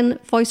Dragon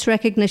voice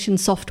recognition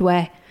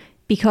software,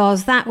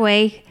 because that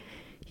way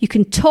you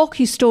can talk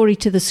your story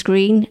to the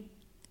screen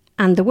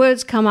and the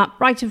words come up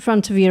right in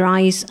front of your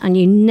eyes and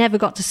you never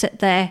got to sit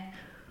there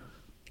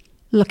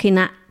looking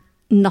at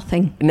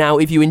nothing. Now,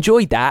 if you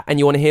enjoyed that and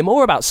you want to hear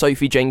more about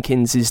Sophie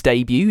Jenkins'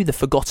 debut, The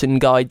Forgotten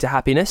Guide to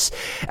Happiness,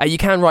 you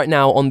can right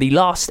now on the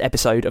last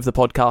episode of the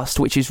podcast,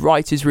 which is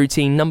Writer's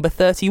Routine number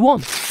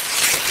 31.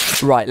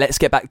 Right, let's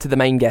get back to the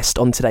main guest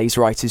on today's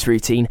Writer's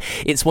Routine.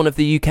 It's one of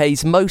the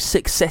UK's most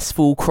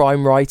successful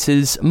crime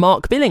writers,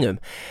 Mark Billingham.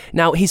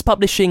 Now, he's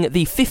publishing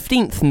the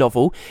 15th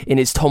novel in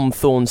his Tom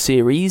Thorne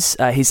series,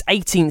 his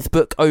 18th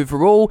book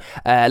overall.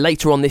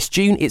 Later on this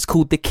June, it's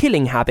called The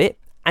Killing Habit,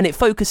 and it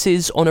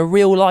focuses on a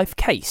real-life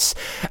case.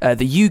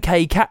 The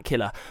UK cat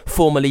killer,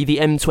 formerly the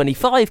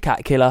M25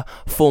 cat killer,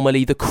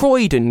 formerly the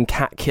Croydon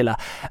cat killer,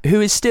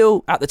 who is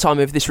still, at the time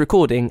of this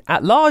recording,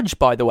 at large,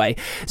 by the way.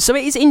 So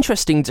it is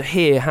interesting to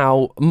hear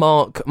how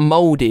Mark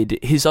moulded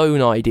his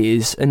own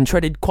ideas and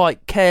treaded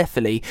quite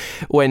carefully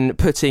when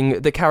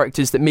putting the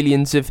characters that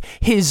millions of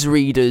his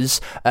readers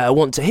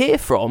want to hear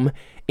from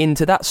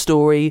into that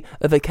story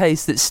of a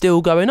case that's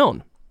still going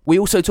on. We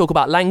also talk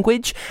about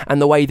language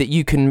and the way that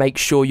you can make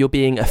sure you're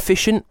being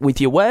efficient with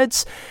your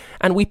words.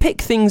 And we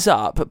pick things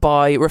up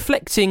by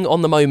reflecting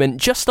on the moment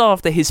just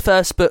after his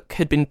first book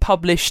had been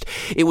published.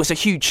 It was a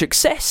huge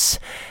success.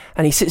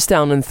 And he sits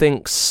down and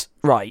thinks,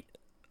 right,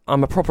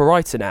 I'm a proper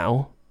writer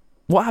now.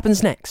 What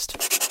happens next?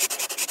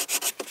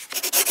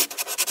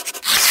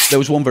 There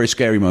was one very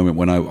scary moment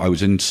when I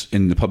was in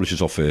the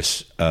publisher's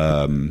office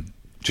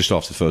just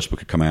after the first book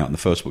had come out, and the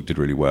first book did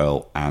really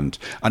well, and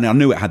I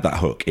knew it had that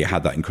hook. It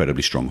had that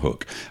incredibly strong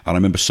hook. And I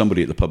remember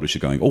somebody at the publisher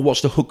going, "Oh, what's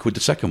the hook with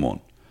the second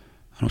one?"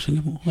 And I was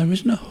thinking, well, there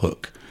isn't a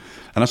hook.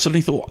 And I suddenly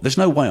thought, there's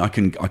no way I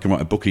can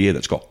write a book a year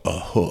that's got a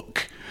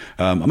hook.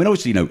 I mean,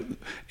 obviously,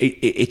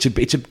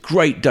 it's a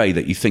great day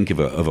that you think of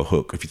a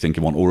hook, if you think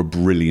of one, or a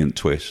brilliant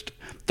twist.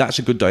 That's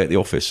a good day at the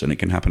office, and it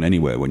can happen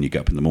anywhere when you get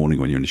up in the morning,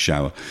 when you're in the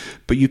shower.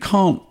 But you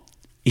can't.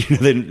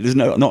 There's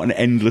not an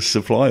endless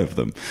supply of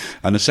them,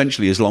 and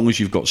essentially, as long as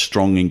you've got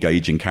strong,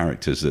 engaging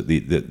characters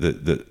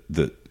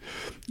that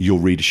your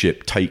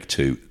readership take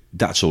to,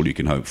 that's all you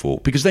can hope for.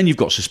 Because then you've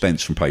got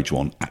suspense from page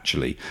one.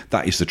 Actually,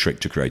 that is the trick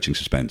to creating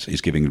suspense: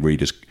 is giving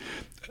readers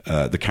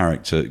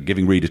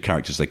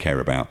characters they care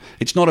about.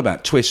 It's not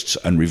about twists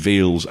and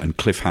reveals and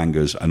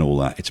cliffhangers and all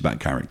that. It's about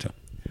character.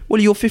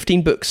 Well, you're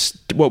 15 books,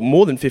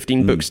 more than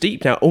 15 books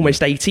deep now,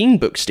 almost 18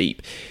 books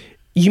deep.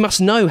 you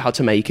must know how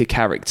to make a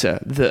character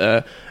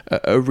that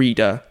a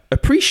reader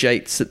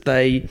appreciates, that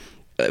they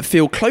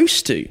feel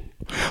close to.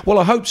 Well,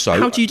 I hope so.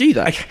 How do you do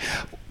that?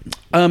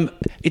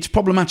 It's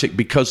problematic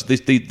because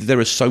there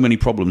are so many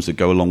problems that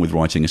go along with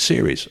writing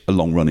a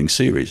long-running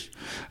series.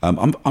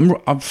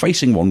 I'm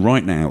facing one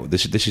right now.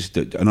 This is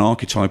an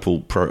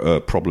archetypal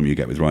problem you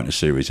get with writing a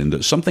series, in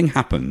that something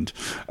happened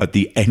at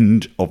the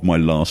end of my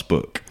last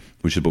book,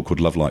 which is a book called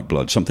Love Like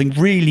Blood. Something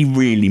really,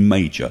 really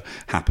major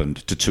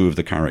happened to two of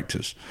the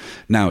characters.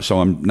 Now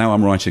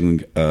I'm writing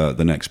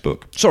the next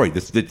book. Sorry,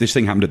 this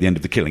thing happened at the end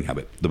of The Killing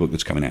Habit, the book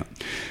that's coming out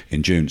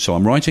in June. So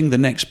I'm writing the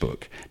next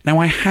book. Now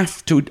I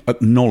have to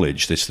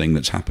acknowledge this thing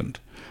that's happened.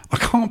 I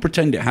can't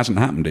pretend it hasn't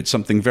happened. It's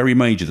something very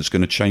major that's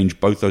going to change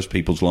both those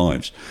people's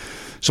lives.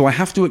 So I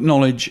have to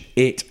acknowledge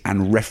it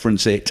and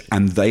reference it,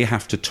 and they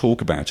have to talk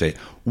about it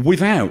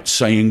without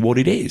saying what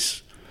it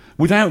is,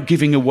 without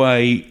giving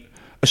away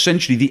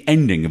essentially the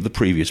ending of the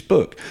previous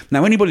book.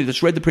 Now, anybody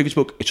that's read the previous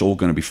book, it's all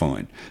going to be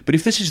fine. But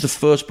if this is the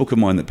first book of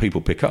mine that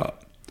people pick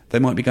up, they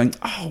might be going,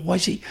 oh,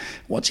 what's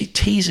he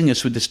teasing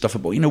us with this stuff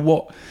about,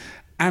 what?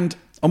 And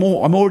I'm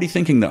already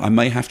thinking that I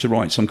may have to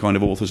write some kind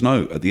of author's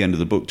note at the end of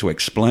the book to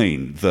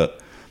explain that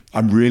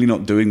I'm really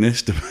not doing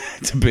this to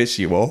piss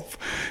you off.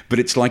 But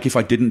it's like, if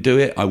I didn't do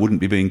it, I wouldn't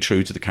be being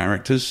true to the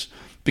characters.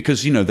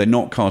 Because, they're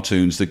not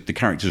cartoons. The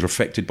characters are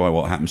affected by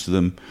what happens to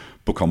them,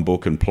 book on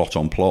book and plot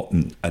on plot.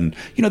 And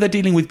they're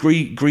dealing with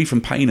grief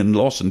and pain and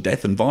loss and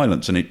death and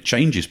violence, and it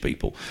changes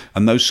people.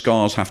 And those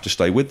scars have to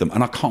stay with them.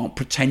 And I can't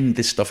pretend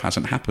this stuff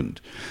hasn't happened.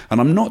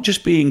 And I'm not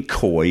just being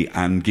coy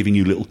and giving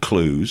you little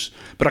clues,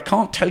 but I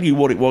can't tell you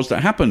what it was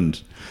that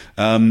happened.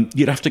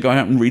 You'd have to go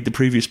out and read the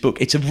previous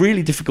book. It's a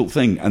really difficult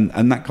thing,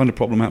 and that kind of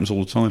problem happens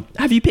all the time.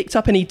 Have you picked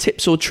up any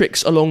tips or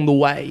tricks along the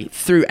way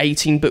through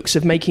 18 books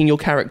of making your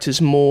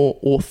characters more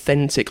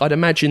authentic? I'd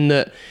imagine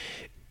that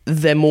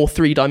they're more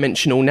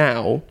three-dimensional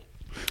now,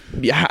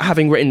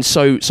 having written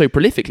so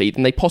prolifically,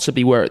 than they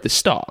possibly were at the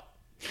start.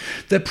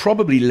 They're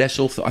probably less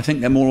I think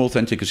they're more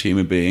authentic as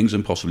human beings,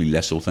 and possibly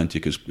less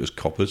authentic as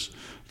coppers,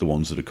 the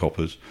ones that are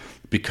coppers,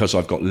 because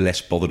I've got less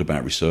bothered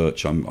about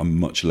research. I'm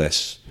much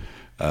less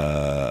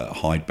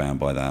hidebound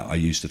by that. I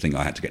used to think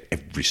I had to get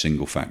every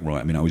single fact right.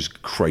 I mean, I was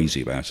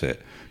crazy about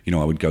it.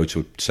 I would go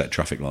to set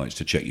traffic lights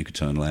to check you could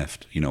turn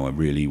left. I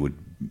really would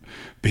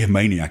be a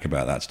maniac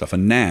about that stuff.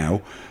 And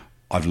now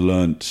I've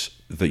learnt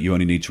that you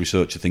only need to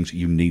research the things that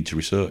you need to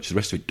research. The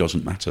rest of it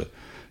doesn't matter.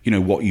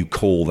 What you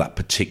call that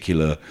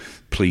particular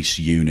police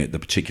unit, the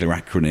particular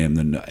acronym,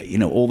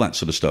 and all that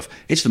sort of stuff.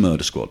 It's the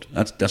murder squad.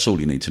 That's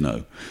all you need to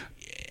know.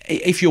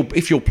 If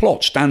your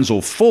plot stands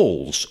or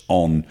falls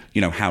on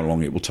how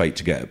long it will take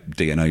to get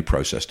DNA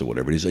processed or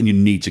whatever it is, and you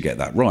need to get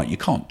that right, you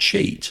can't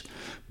cheat,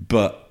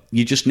 but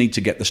you just need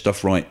to get the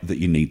stuff right that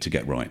you need to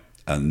get right.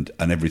 And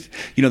everything,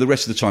 the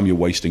rest of the time you're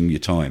wasting your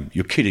time.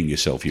 You're kidding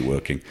yourself. You're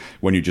working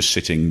when you're just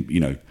sitting,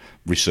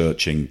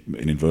 researching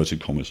in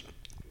inverted commas.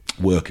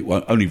 Work.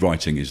 Well, only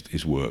writing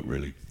is work,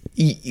 really.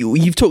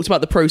 You've talked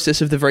about the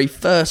process of the very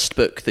first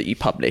book that you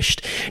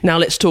published. Now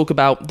let's talk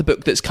about the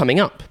book that's coming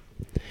up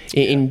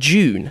in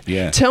June.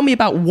 Yeah. Tell me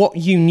about what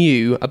you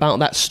knew about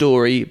that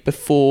story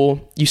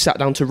before you sat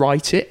down to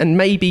write it, and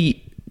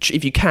maybe,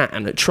 if you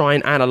can, try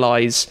and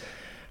analyse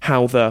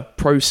how the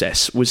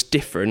process was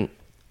different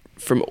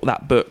from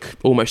that book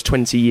almost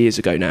 20 years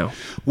ago now.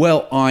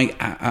 Well,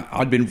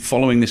 I'd been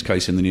following this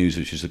case in the news,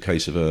 which is the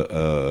case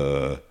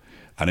of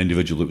an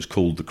individual that was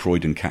called the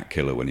Croydon Cat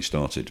Killer when he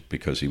started,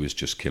 because he was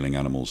just killing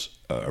animals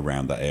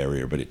around that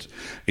area. But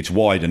it's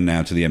widened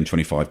now to the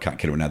M25 Cat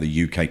Killer, and now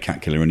the UK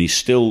Cat Killer, and he's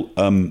still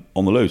on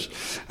the loose.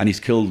 And he's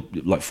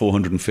killed like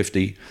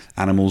 450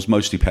 animals,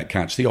 mostly pet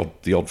cats, the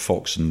odd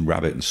fox and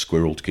rabbit and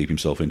squirrel to keep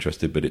himself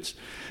interested. But it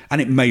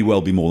may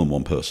well be more than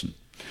one person.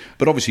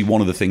 But obviously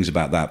one of the things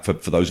about that, for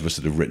those of us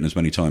that have written as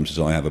many times as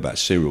I have about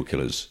serial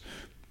killers,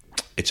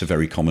 it's a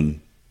very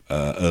common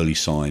early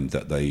sign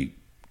that they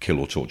kill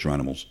or torture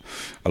animals,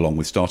 along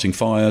with starting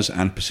fires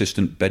and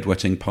persistent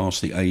bedwetting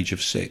past the age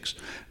of 6.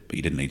 But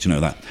you didn't need to know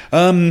that.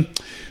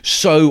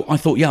 So I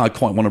thought, I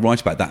quite want to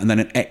write about that. And then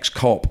an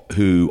ex-cop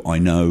who I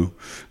know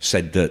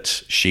said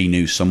that she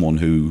knew someone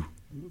who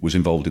was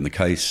involved in the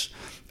case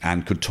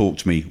and could talk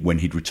to me when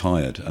he'd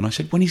retired. And I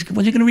said, when's he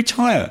going to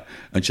retire?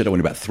 And she said, in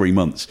about 3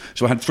 months.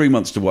 So I had 3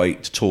 months to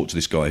wait to talk to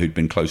this guy who'd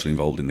been closely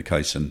involved in the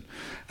case and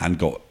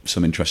got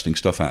some interesting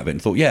stuff out of it,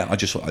 and thought,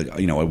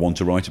 I want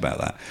to write about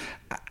that.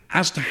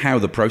 As to how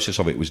the process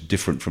of it was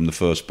different from the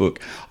first book,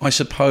 I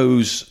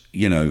suppose,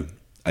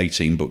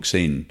 18 books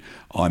in,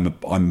 I know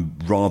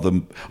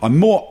that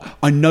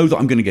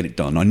I'm going to get it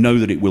done. I know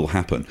that it will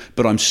happen,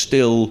 but I'm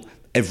still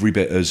every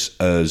bit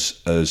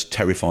as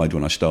terrified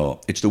when I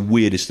start. It's the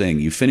weirdest thing.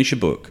 You finish a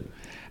book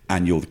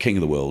and you're the king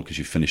of the world because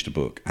you've finished a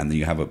book, and then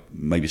you have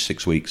maybe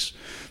 6 weeks,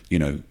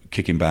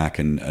 kicking back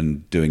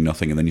and doing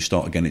nothing, and then you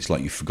start again. It's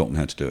like you've forgotten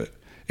how to do it.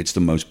 It's the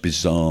most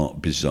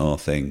bizarre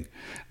thing.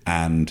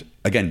 And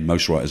again,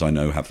 most writers I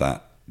know have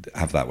that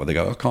where they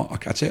go,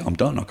 that's it, I'm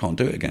done, I can't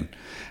do it again.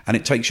 And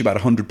it takes you about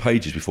 100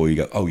 pages before you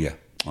go, oh yeah,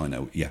 I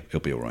know, yeah, it'll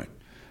be all right.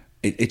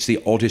 it's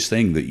the oddest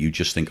thing that you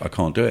just think, I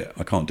can't do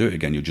it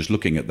again. You're just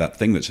looking at that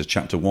thing that says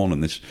chapter 1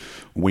 and this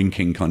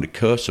winking kind of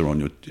cursor on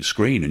your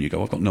screen, and you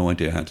go, I've got no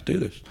idea how to do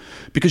this.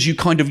 Because you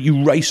sort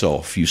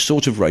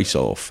of race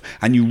off,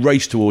 and you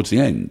race towards the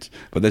end.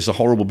 But there's a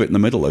horrible bit in the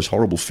middle, those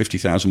horrible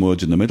 50,000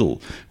 words in the middle,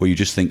 where you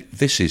just think,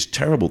 this is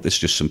terrible. This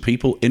is just some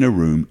people in a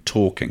room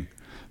talking.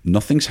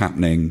 Nothing's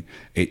happening.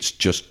 It's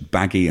just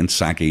baggy and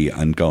saggy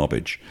and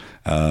garbage.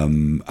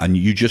 And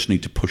you just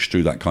need to push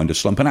through that kind of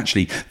slump. And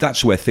actually,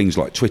 that's where things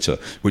like Twitter,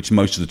 which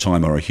most of the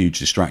time are a huge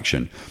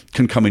distraction,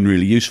 can come in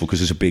really useful, because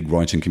there's a big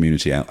writing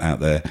community out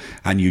there,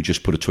 and you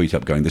just put a tweet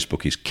up going, this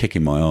book is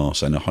kicking my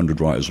arse, and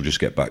 100 writers will just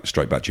get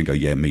straight back to you and go,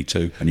 yeah, me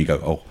too. And you go,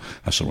 oh,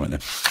 that's all right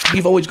then.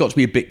 You've always got to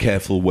be a bit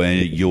careful where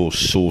you're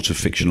sort of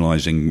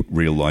fictionalising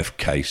real life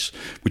case,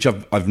 which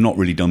I've not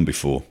really done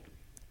before,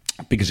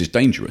 because it's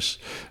dangerous,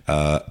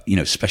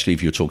 especially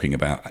if you're talking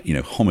about,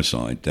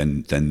 homicide,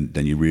 then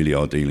you really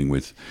are dealing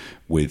with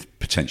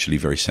potentially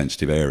very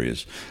sensitive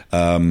areas.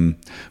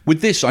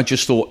 With this, I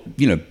just thought,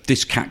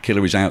 this cat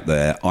killer is out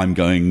there. I'm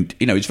going,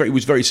 it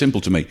was very simple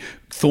to me.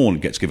 Thorne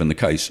gets given the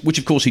case, which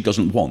of course he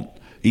doesn't want.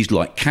 He's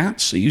like,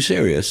 cats? Are you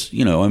serious?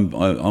 I'm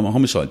a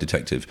homicide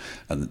detective,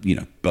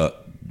 and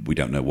but we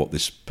don't know what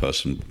this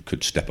person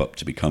could step up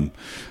to become.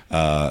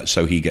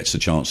 So he gets the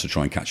chance to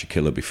try and catch a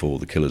killer before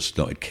the killers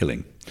started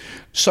killing.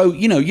 So,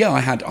 I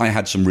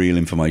had some real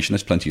information.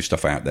 There's plenty of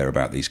stuff out there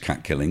about these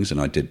cat killings,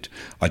 and I did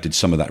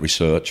some of that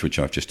research, which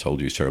I've just told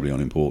you is terribly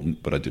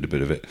unimportant, but I did a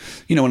bit of it.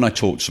 And I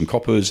talked to some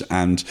coppers,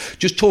 and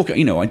just talk,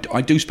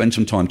 I do spend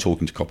some time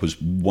talking to coppers.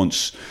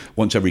 Once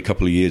every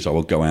couple of years, I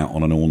will go out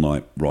on an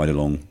all-night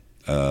ride-along,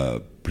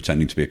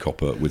 pretending to be a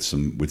copper with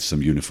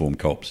some uniformed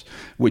cops,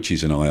 which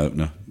is an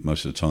eye-opener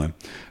most of the time.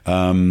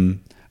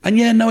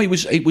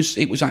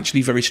 It was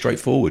actually very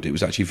straightforward. It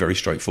was actually a very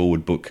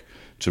straightforward book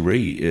to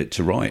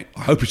write.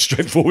 I hope it's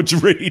straightforward to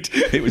read.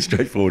 It was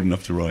straightforward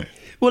enough to write.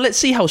 Well, let's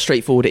see how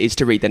straightforward it is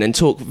to read then, and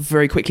talk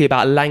very quickly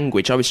about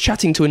language. I was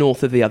chatting to an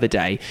author the other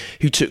day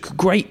who took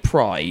great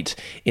pride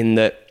in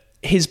that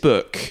his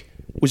book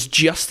was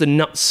just the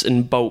nuts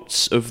and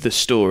bolts of the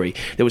story.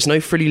 There was no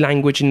frilly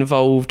language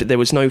involved. There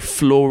was no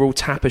floral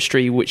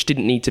tapestry, which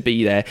didn't need to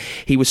be there.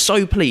 He was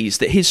so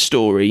pleased that his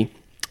story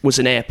was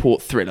an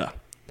airport thriller.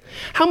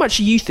 How much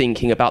are you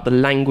thinking about the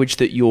language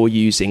that you're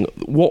using?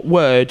 What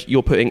word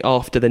you're putting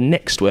after the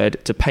next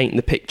word to paint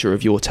the picture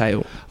of your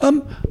tale?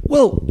 I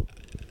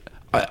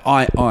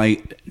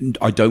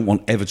don't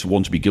want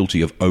to be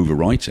guilty of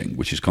overwriting,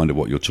 which is kind of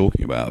what you're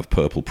talking about, of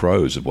purple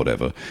prose or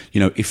whatever.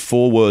 If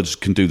 4 words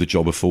can do the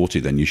job of 40,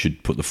 then you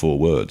should put the 4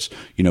 words.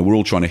 We're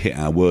all trying to hit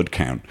our word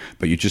count,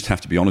 but you just have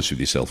to be honest with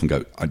yourself and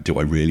go, do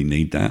I really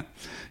need that?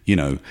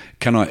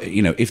 Can I,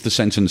 if the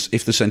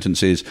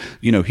sentence is,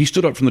 he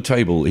stood up from the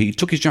table, he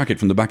took his jacket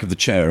from the back of the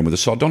chair, and with a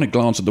sardonic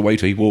glance at the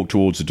waiter, he walked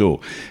towards the door.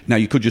 Now,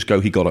 you could just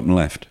go, he got up and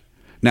left.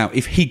 Now,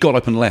 if he got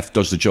up and left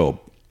does the job,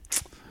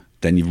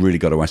 then you've really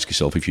got to ask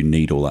yourself if you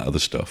need all that other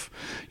stuff.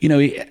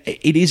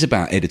 It is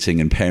about editing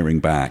and paring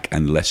back,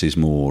 and less is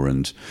more.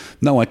 And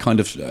no, I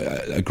kind of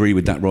agree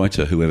with that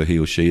writer, whoever he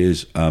or she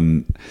is,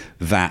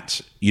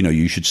 that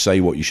you should say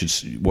what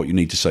you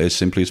need to say as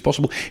simply as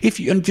possible.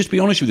 And just be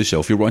honest with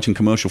yourself. You're writing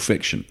commercial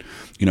fiction.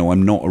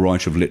 I'm not a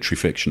writer of literary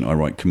fiction. I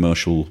write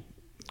commercial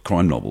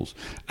crime novels,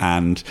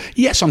 and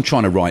yes, I'm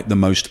trying to write the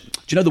most.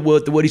 Do you know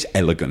the word is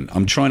elegant?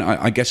 I'm trying.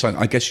 I guess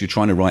you're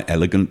trying to write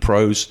elegant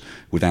prose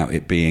without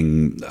it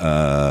being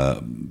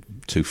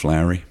too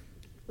flowery.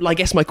 Well, I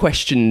guess my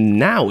question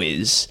now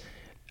is,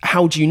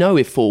 how do you know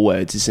if 4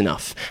 words is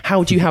enough?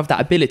 How do you have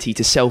that ability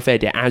to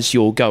self-edit as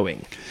you're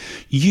going?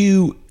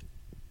 You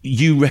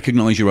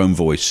recognise your own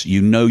voice.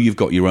 You've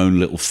got your own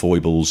little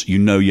foibles.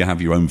 You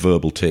have your own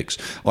verbal tics.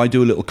 I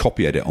do a little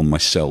copy edit on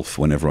myself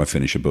whenever I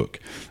finish a book.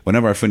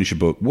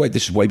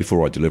 This is way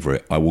before I deliver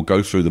it, I will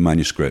go through the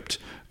manuscript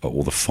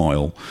or the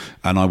file,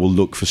 and I will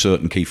look for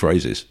certain key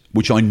phrases,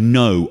 which I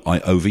know I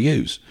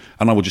overuse.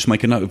 And I will just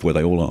make a note of where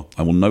they all are.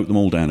 I will note them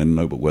all down in a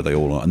notebook where they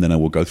all are, and then I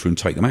will go through and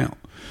take them out.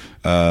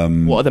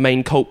 What are the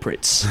main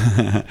culprits?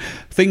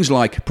 Things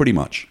like pretty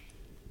much,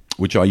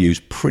 which I use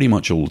pretty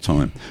much all the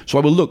time. So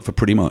I will look for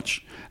pretty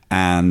much,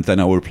 and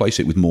then I will replace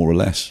it with more or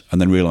less, and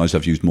then realise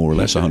I've used more or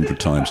less 100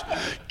 times.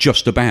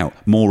 Just about,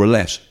 more or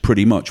less,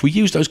 pretty much. We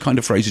use those kind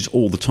of phrases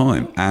all the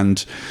time.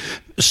 And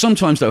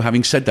sometimes, though,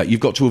 having said that, you've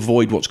got to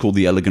avoid what's called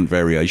the elegant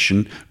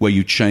variation, where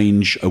you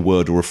change a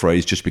word or a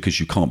phrase just because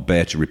you can't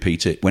bear to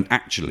repeat it, when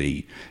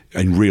actually,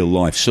 in real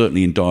life,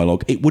 certainly in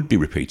dialogue, it would be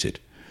repeated.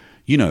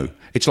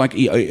 It's like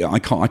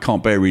I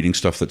can't bear reading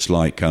stuff that's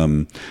like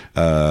I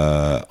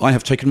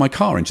have taken my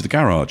car into the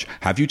garage.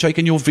 Have you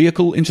taken your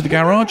vehicle into the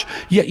garage?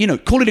 Yeah,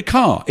 call it a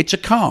car. It's a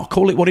car.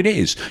 Call it what it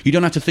is. You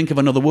don't have to think of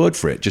another word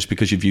for it just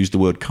because you've used the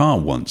word car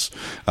once.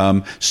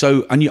 And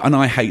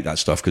I hate that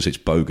stuff because it's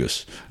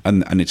bogus,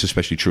 and it's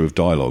especially true of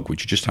dialogue,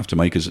 which you just have to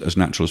make as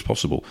natural as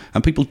possible.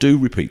 And people do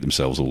repeat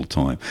themselves all the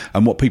time.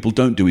 And what people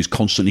don't do is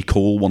constantly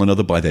call one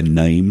another by their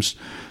names.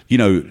 You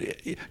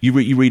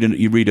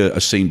read a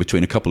scene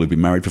between a couple who've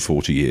been married for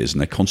 40 years, and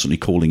they're constantly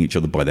calling each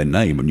other by their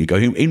name, and you go,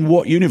 in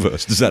what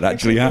universe does that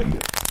actually happen?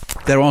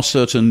 There are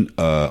certain,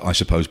 I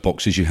suppose,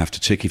 boxes you have to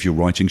tick if you're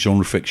writing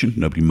genre fiction.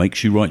 Nobody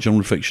makes you write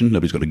genre fiction.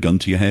 Nobody's got a gun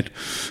to your head.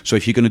 So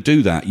if you're going to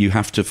do that, you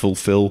have to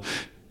fulfill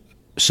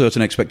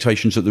certain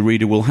expectations that the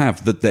reader will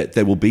have, that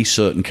there will be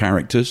certain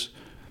characters.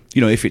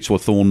 You know, if it's a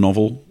Thorne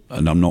novel,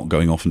 and I'm not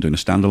going off and doing a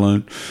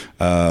standalone,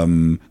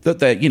 that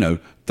they're, you know,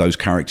 those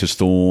characters,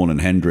 Thorne and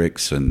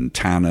Hendrix and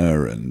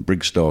Tanner and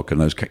Brigstock, and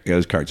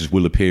those characters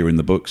will appear in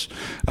the books.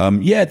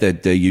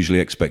 They usually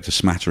expect a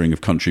smattering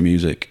of country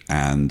music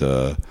and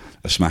a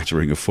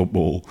smattering of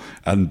football.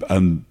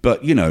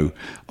 But, you know,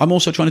 I'm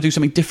also trying to do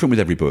something different with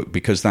every book,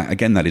 because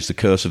that is the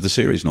curse of the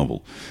series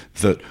novel.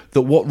 That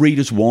what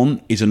readers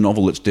want is a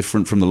novel that's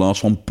different from the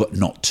last one, but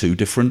not too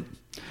different.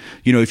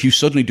 You know, if you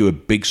suddenly do a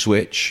big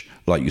switch,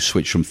 like you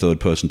switch from third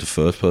person to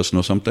first person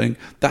or something,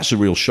 that's a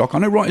real shock. I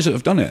know writers that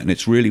have done it and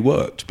it's really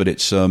worked, but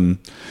it's or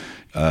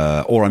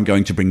I'm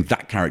going to bring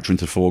that character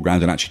into the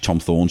foreground and actually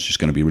Tom Thorne's just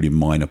going to be a really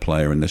minor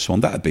player in this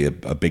one. That'd be a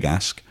big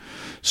ask.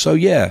 So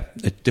yeah,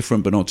 it's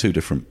different but not too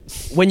different.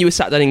 When you were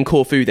sat down in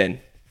Corfu then,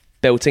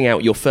 belting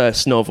out your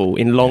first novel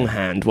in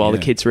longhand while the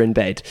kids are in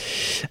bed,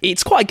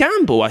 it's quite a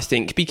gamble, I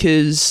think,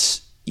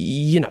 because,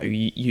 you know,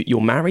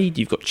 you're married,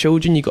 you've got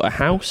children, you've got a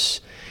house.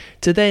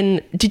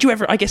 Did you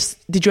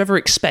ever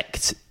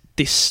expect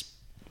this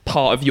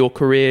part of your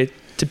career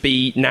to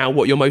be now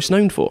what you're most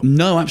known for?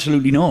 No,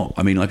 absolutely not.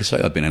 I mean, like I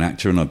say, I've been an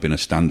actor and I've been a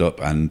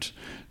stand-up and,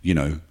 you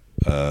know,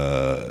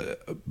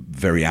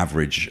 very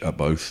average at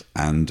both.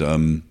 And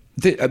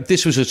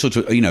this was a sort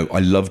of, you know, I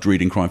loved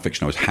reading crime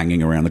fiction. I was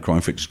hanging around the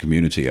crime fiction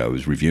community. I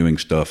was reviewing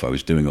stuff. I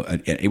was doing,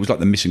 it was like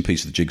the missing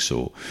piece of the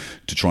jigsaw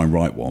to try and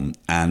write one.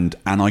 And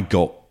I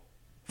got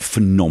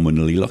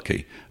phenomenally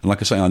lucky. And like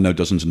I say, I know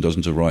dozens and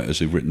dozens of writers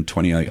who've written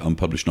 28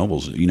 unpublished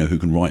novels, you know, who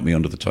can write me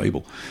under the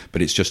table.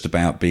 But it's just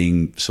about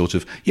being sort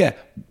of,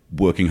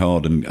 working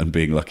hard and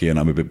being lucky. And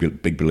I'm a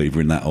big believer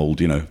in that old,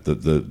 you know,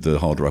 the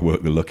harder I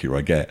work, the luckier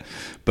I get.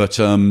 But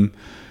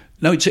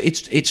no,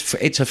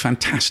 it's a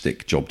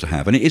fantastic job to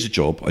have, and it is a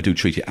job. I do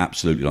treat it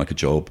absolutely like a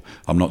job.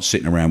 I'm not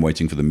sitting around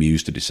waiting for the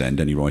muse to descend.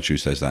 Any writer who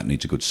says that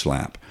needs a good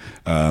slap.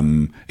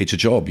 It's a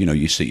job. You know,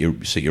 you sit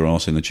your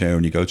arse in the chair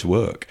and you go to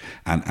work,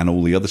 and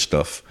all the other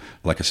stuff.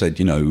 Like I said,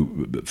 you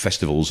know,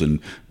 festivals and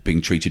being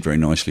treated very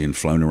nicely and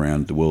flown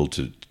around the world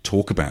to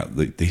talk about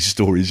these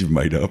stories you've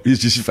made up is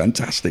just a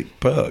fantastic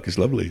perk. It's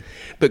lovely.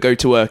 But go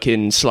to work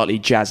in slightly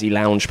jazzy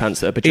lounge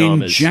pants that are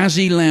pyjamas. In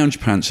jazzy lounge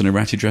pants and a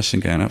ratty dressing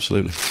gown,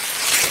 absolutely.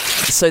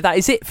 So that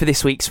is it for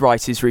this week's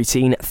Writer's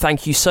Routine.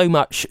 Thank you so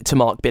much to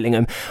Mark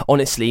Billingham.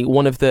 Honestly,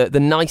 one of the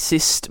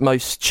nicest,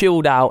 most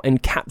chilled out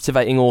and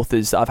captivating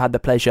authors that I've had the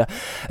pleasure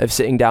of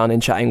sitting down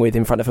and chatting with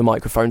in front of a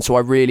microphone. So I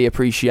really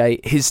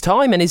appreciate his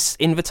time and his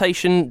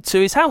invitation to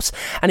his house,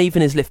 and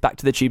even his lift back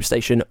to the tube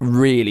station.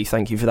 Really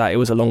thank you for that. It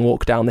was a long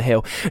walk down the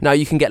hill. Now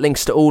you can get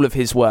links to all of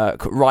his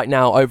work right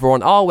now over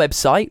on our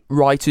website,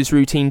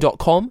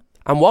 writersroutine.com.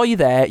 And while you're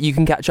there, you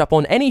can catch up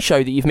on any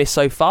show that you've missed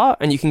so far,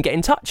 and you can get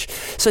in touch.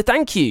 So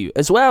thank you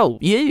as well,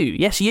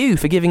 you,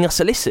 for giving us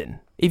a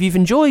listen. If you've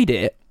enjoyed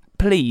it,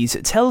 please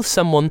tell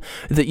someone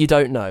that you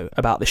don't know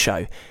about the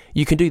show.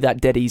 You can do that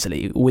dead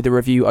easily with a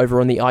review over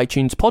on the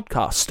iTunes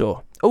podcast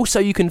store. Also,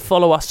 you can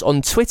follow us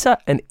on Twitter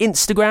and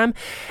Instagram,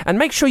 and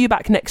make sure you're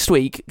back next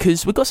week,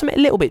 because we've got something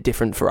a little bit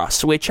different for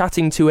us. We're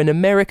chatting to an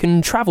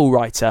American travel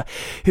writer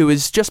who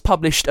has just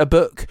published a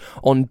book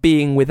on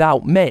being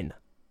without men.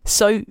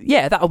 So,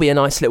 yeah, that'll be a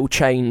nice little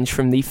change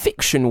from the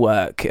fiction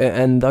work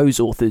and those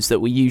authors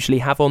that we usually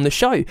have on the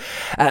show.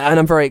 And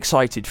I'm very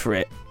excited for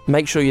it.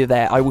 Make sure you're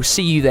there. I will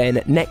see you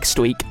then next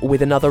week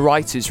with another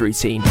Writer's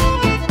Routine.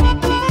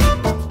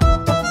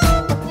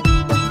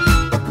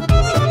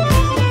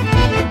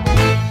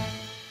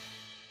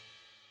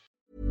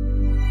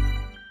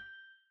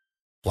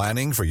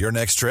 Planning for your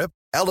next trip?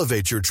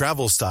 Elevate your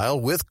travel style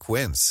with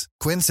Quince.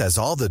 Quince has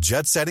all the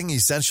jet-setting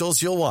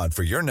essentials you'll want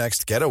for your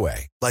next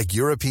getaway, like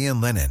European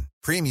linen,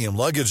 premium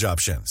luggage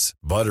options,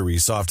 buttery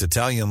soft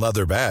Italian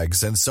leather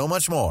bags, and so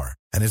much more.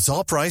 And it's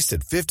all priced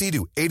at 50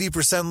 to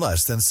 80%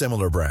 less than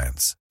similar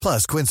brands.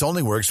 Plus, Quince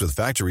only works with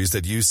factories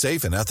that use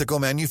safe and ethical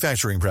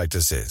manufacturing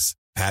practices.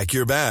 Pack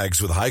your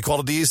bags with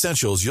high-quality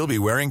essentials you'll be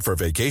wearing for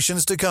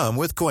vacations to come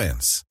with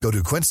Quince. Go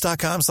to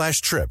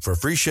quince.com/trip for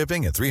free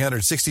shipping and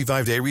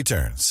 365-day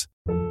returns.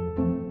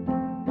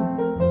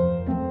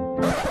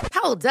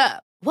 Hold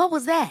up. What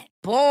was that?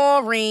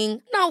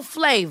 Boring. No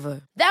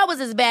flavor. That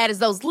was as bad as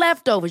those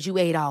leftovers you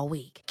ate all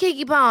week.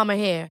 Keke Palmer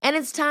here. And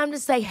it's time to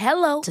say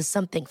hello to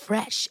something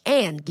fresh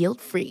and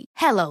guilt-free.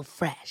 Hello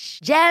Fresh.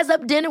 Jazz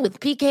up dinner with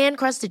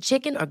pecan-crusted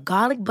chicken or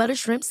garlic butter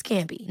shrimp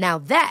scampi. Now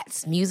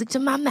that's music to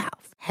my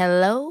mouth.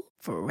 Hello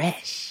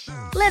Fresh.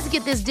 Let's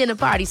get this dinner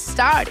party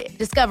started.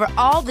 Discover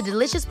all the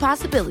delicious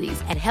possibilities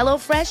at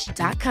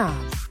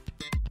HelloFresh.com.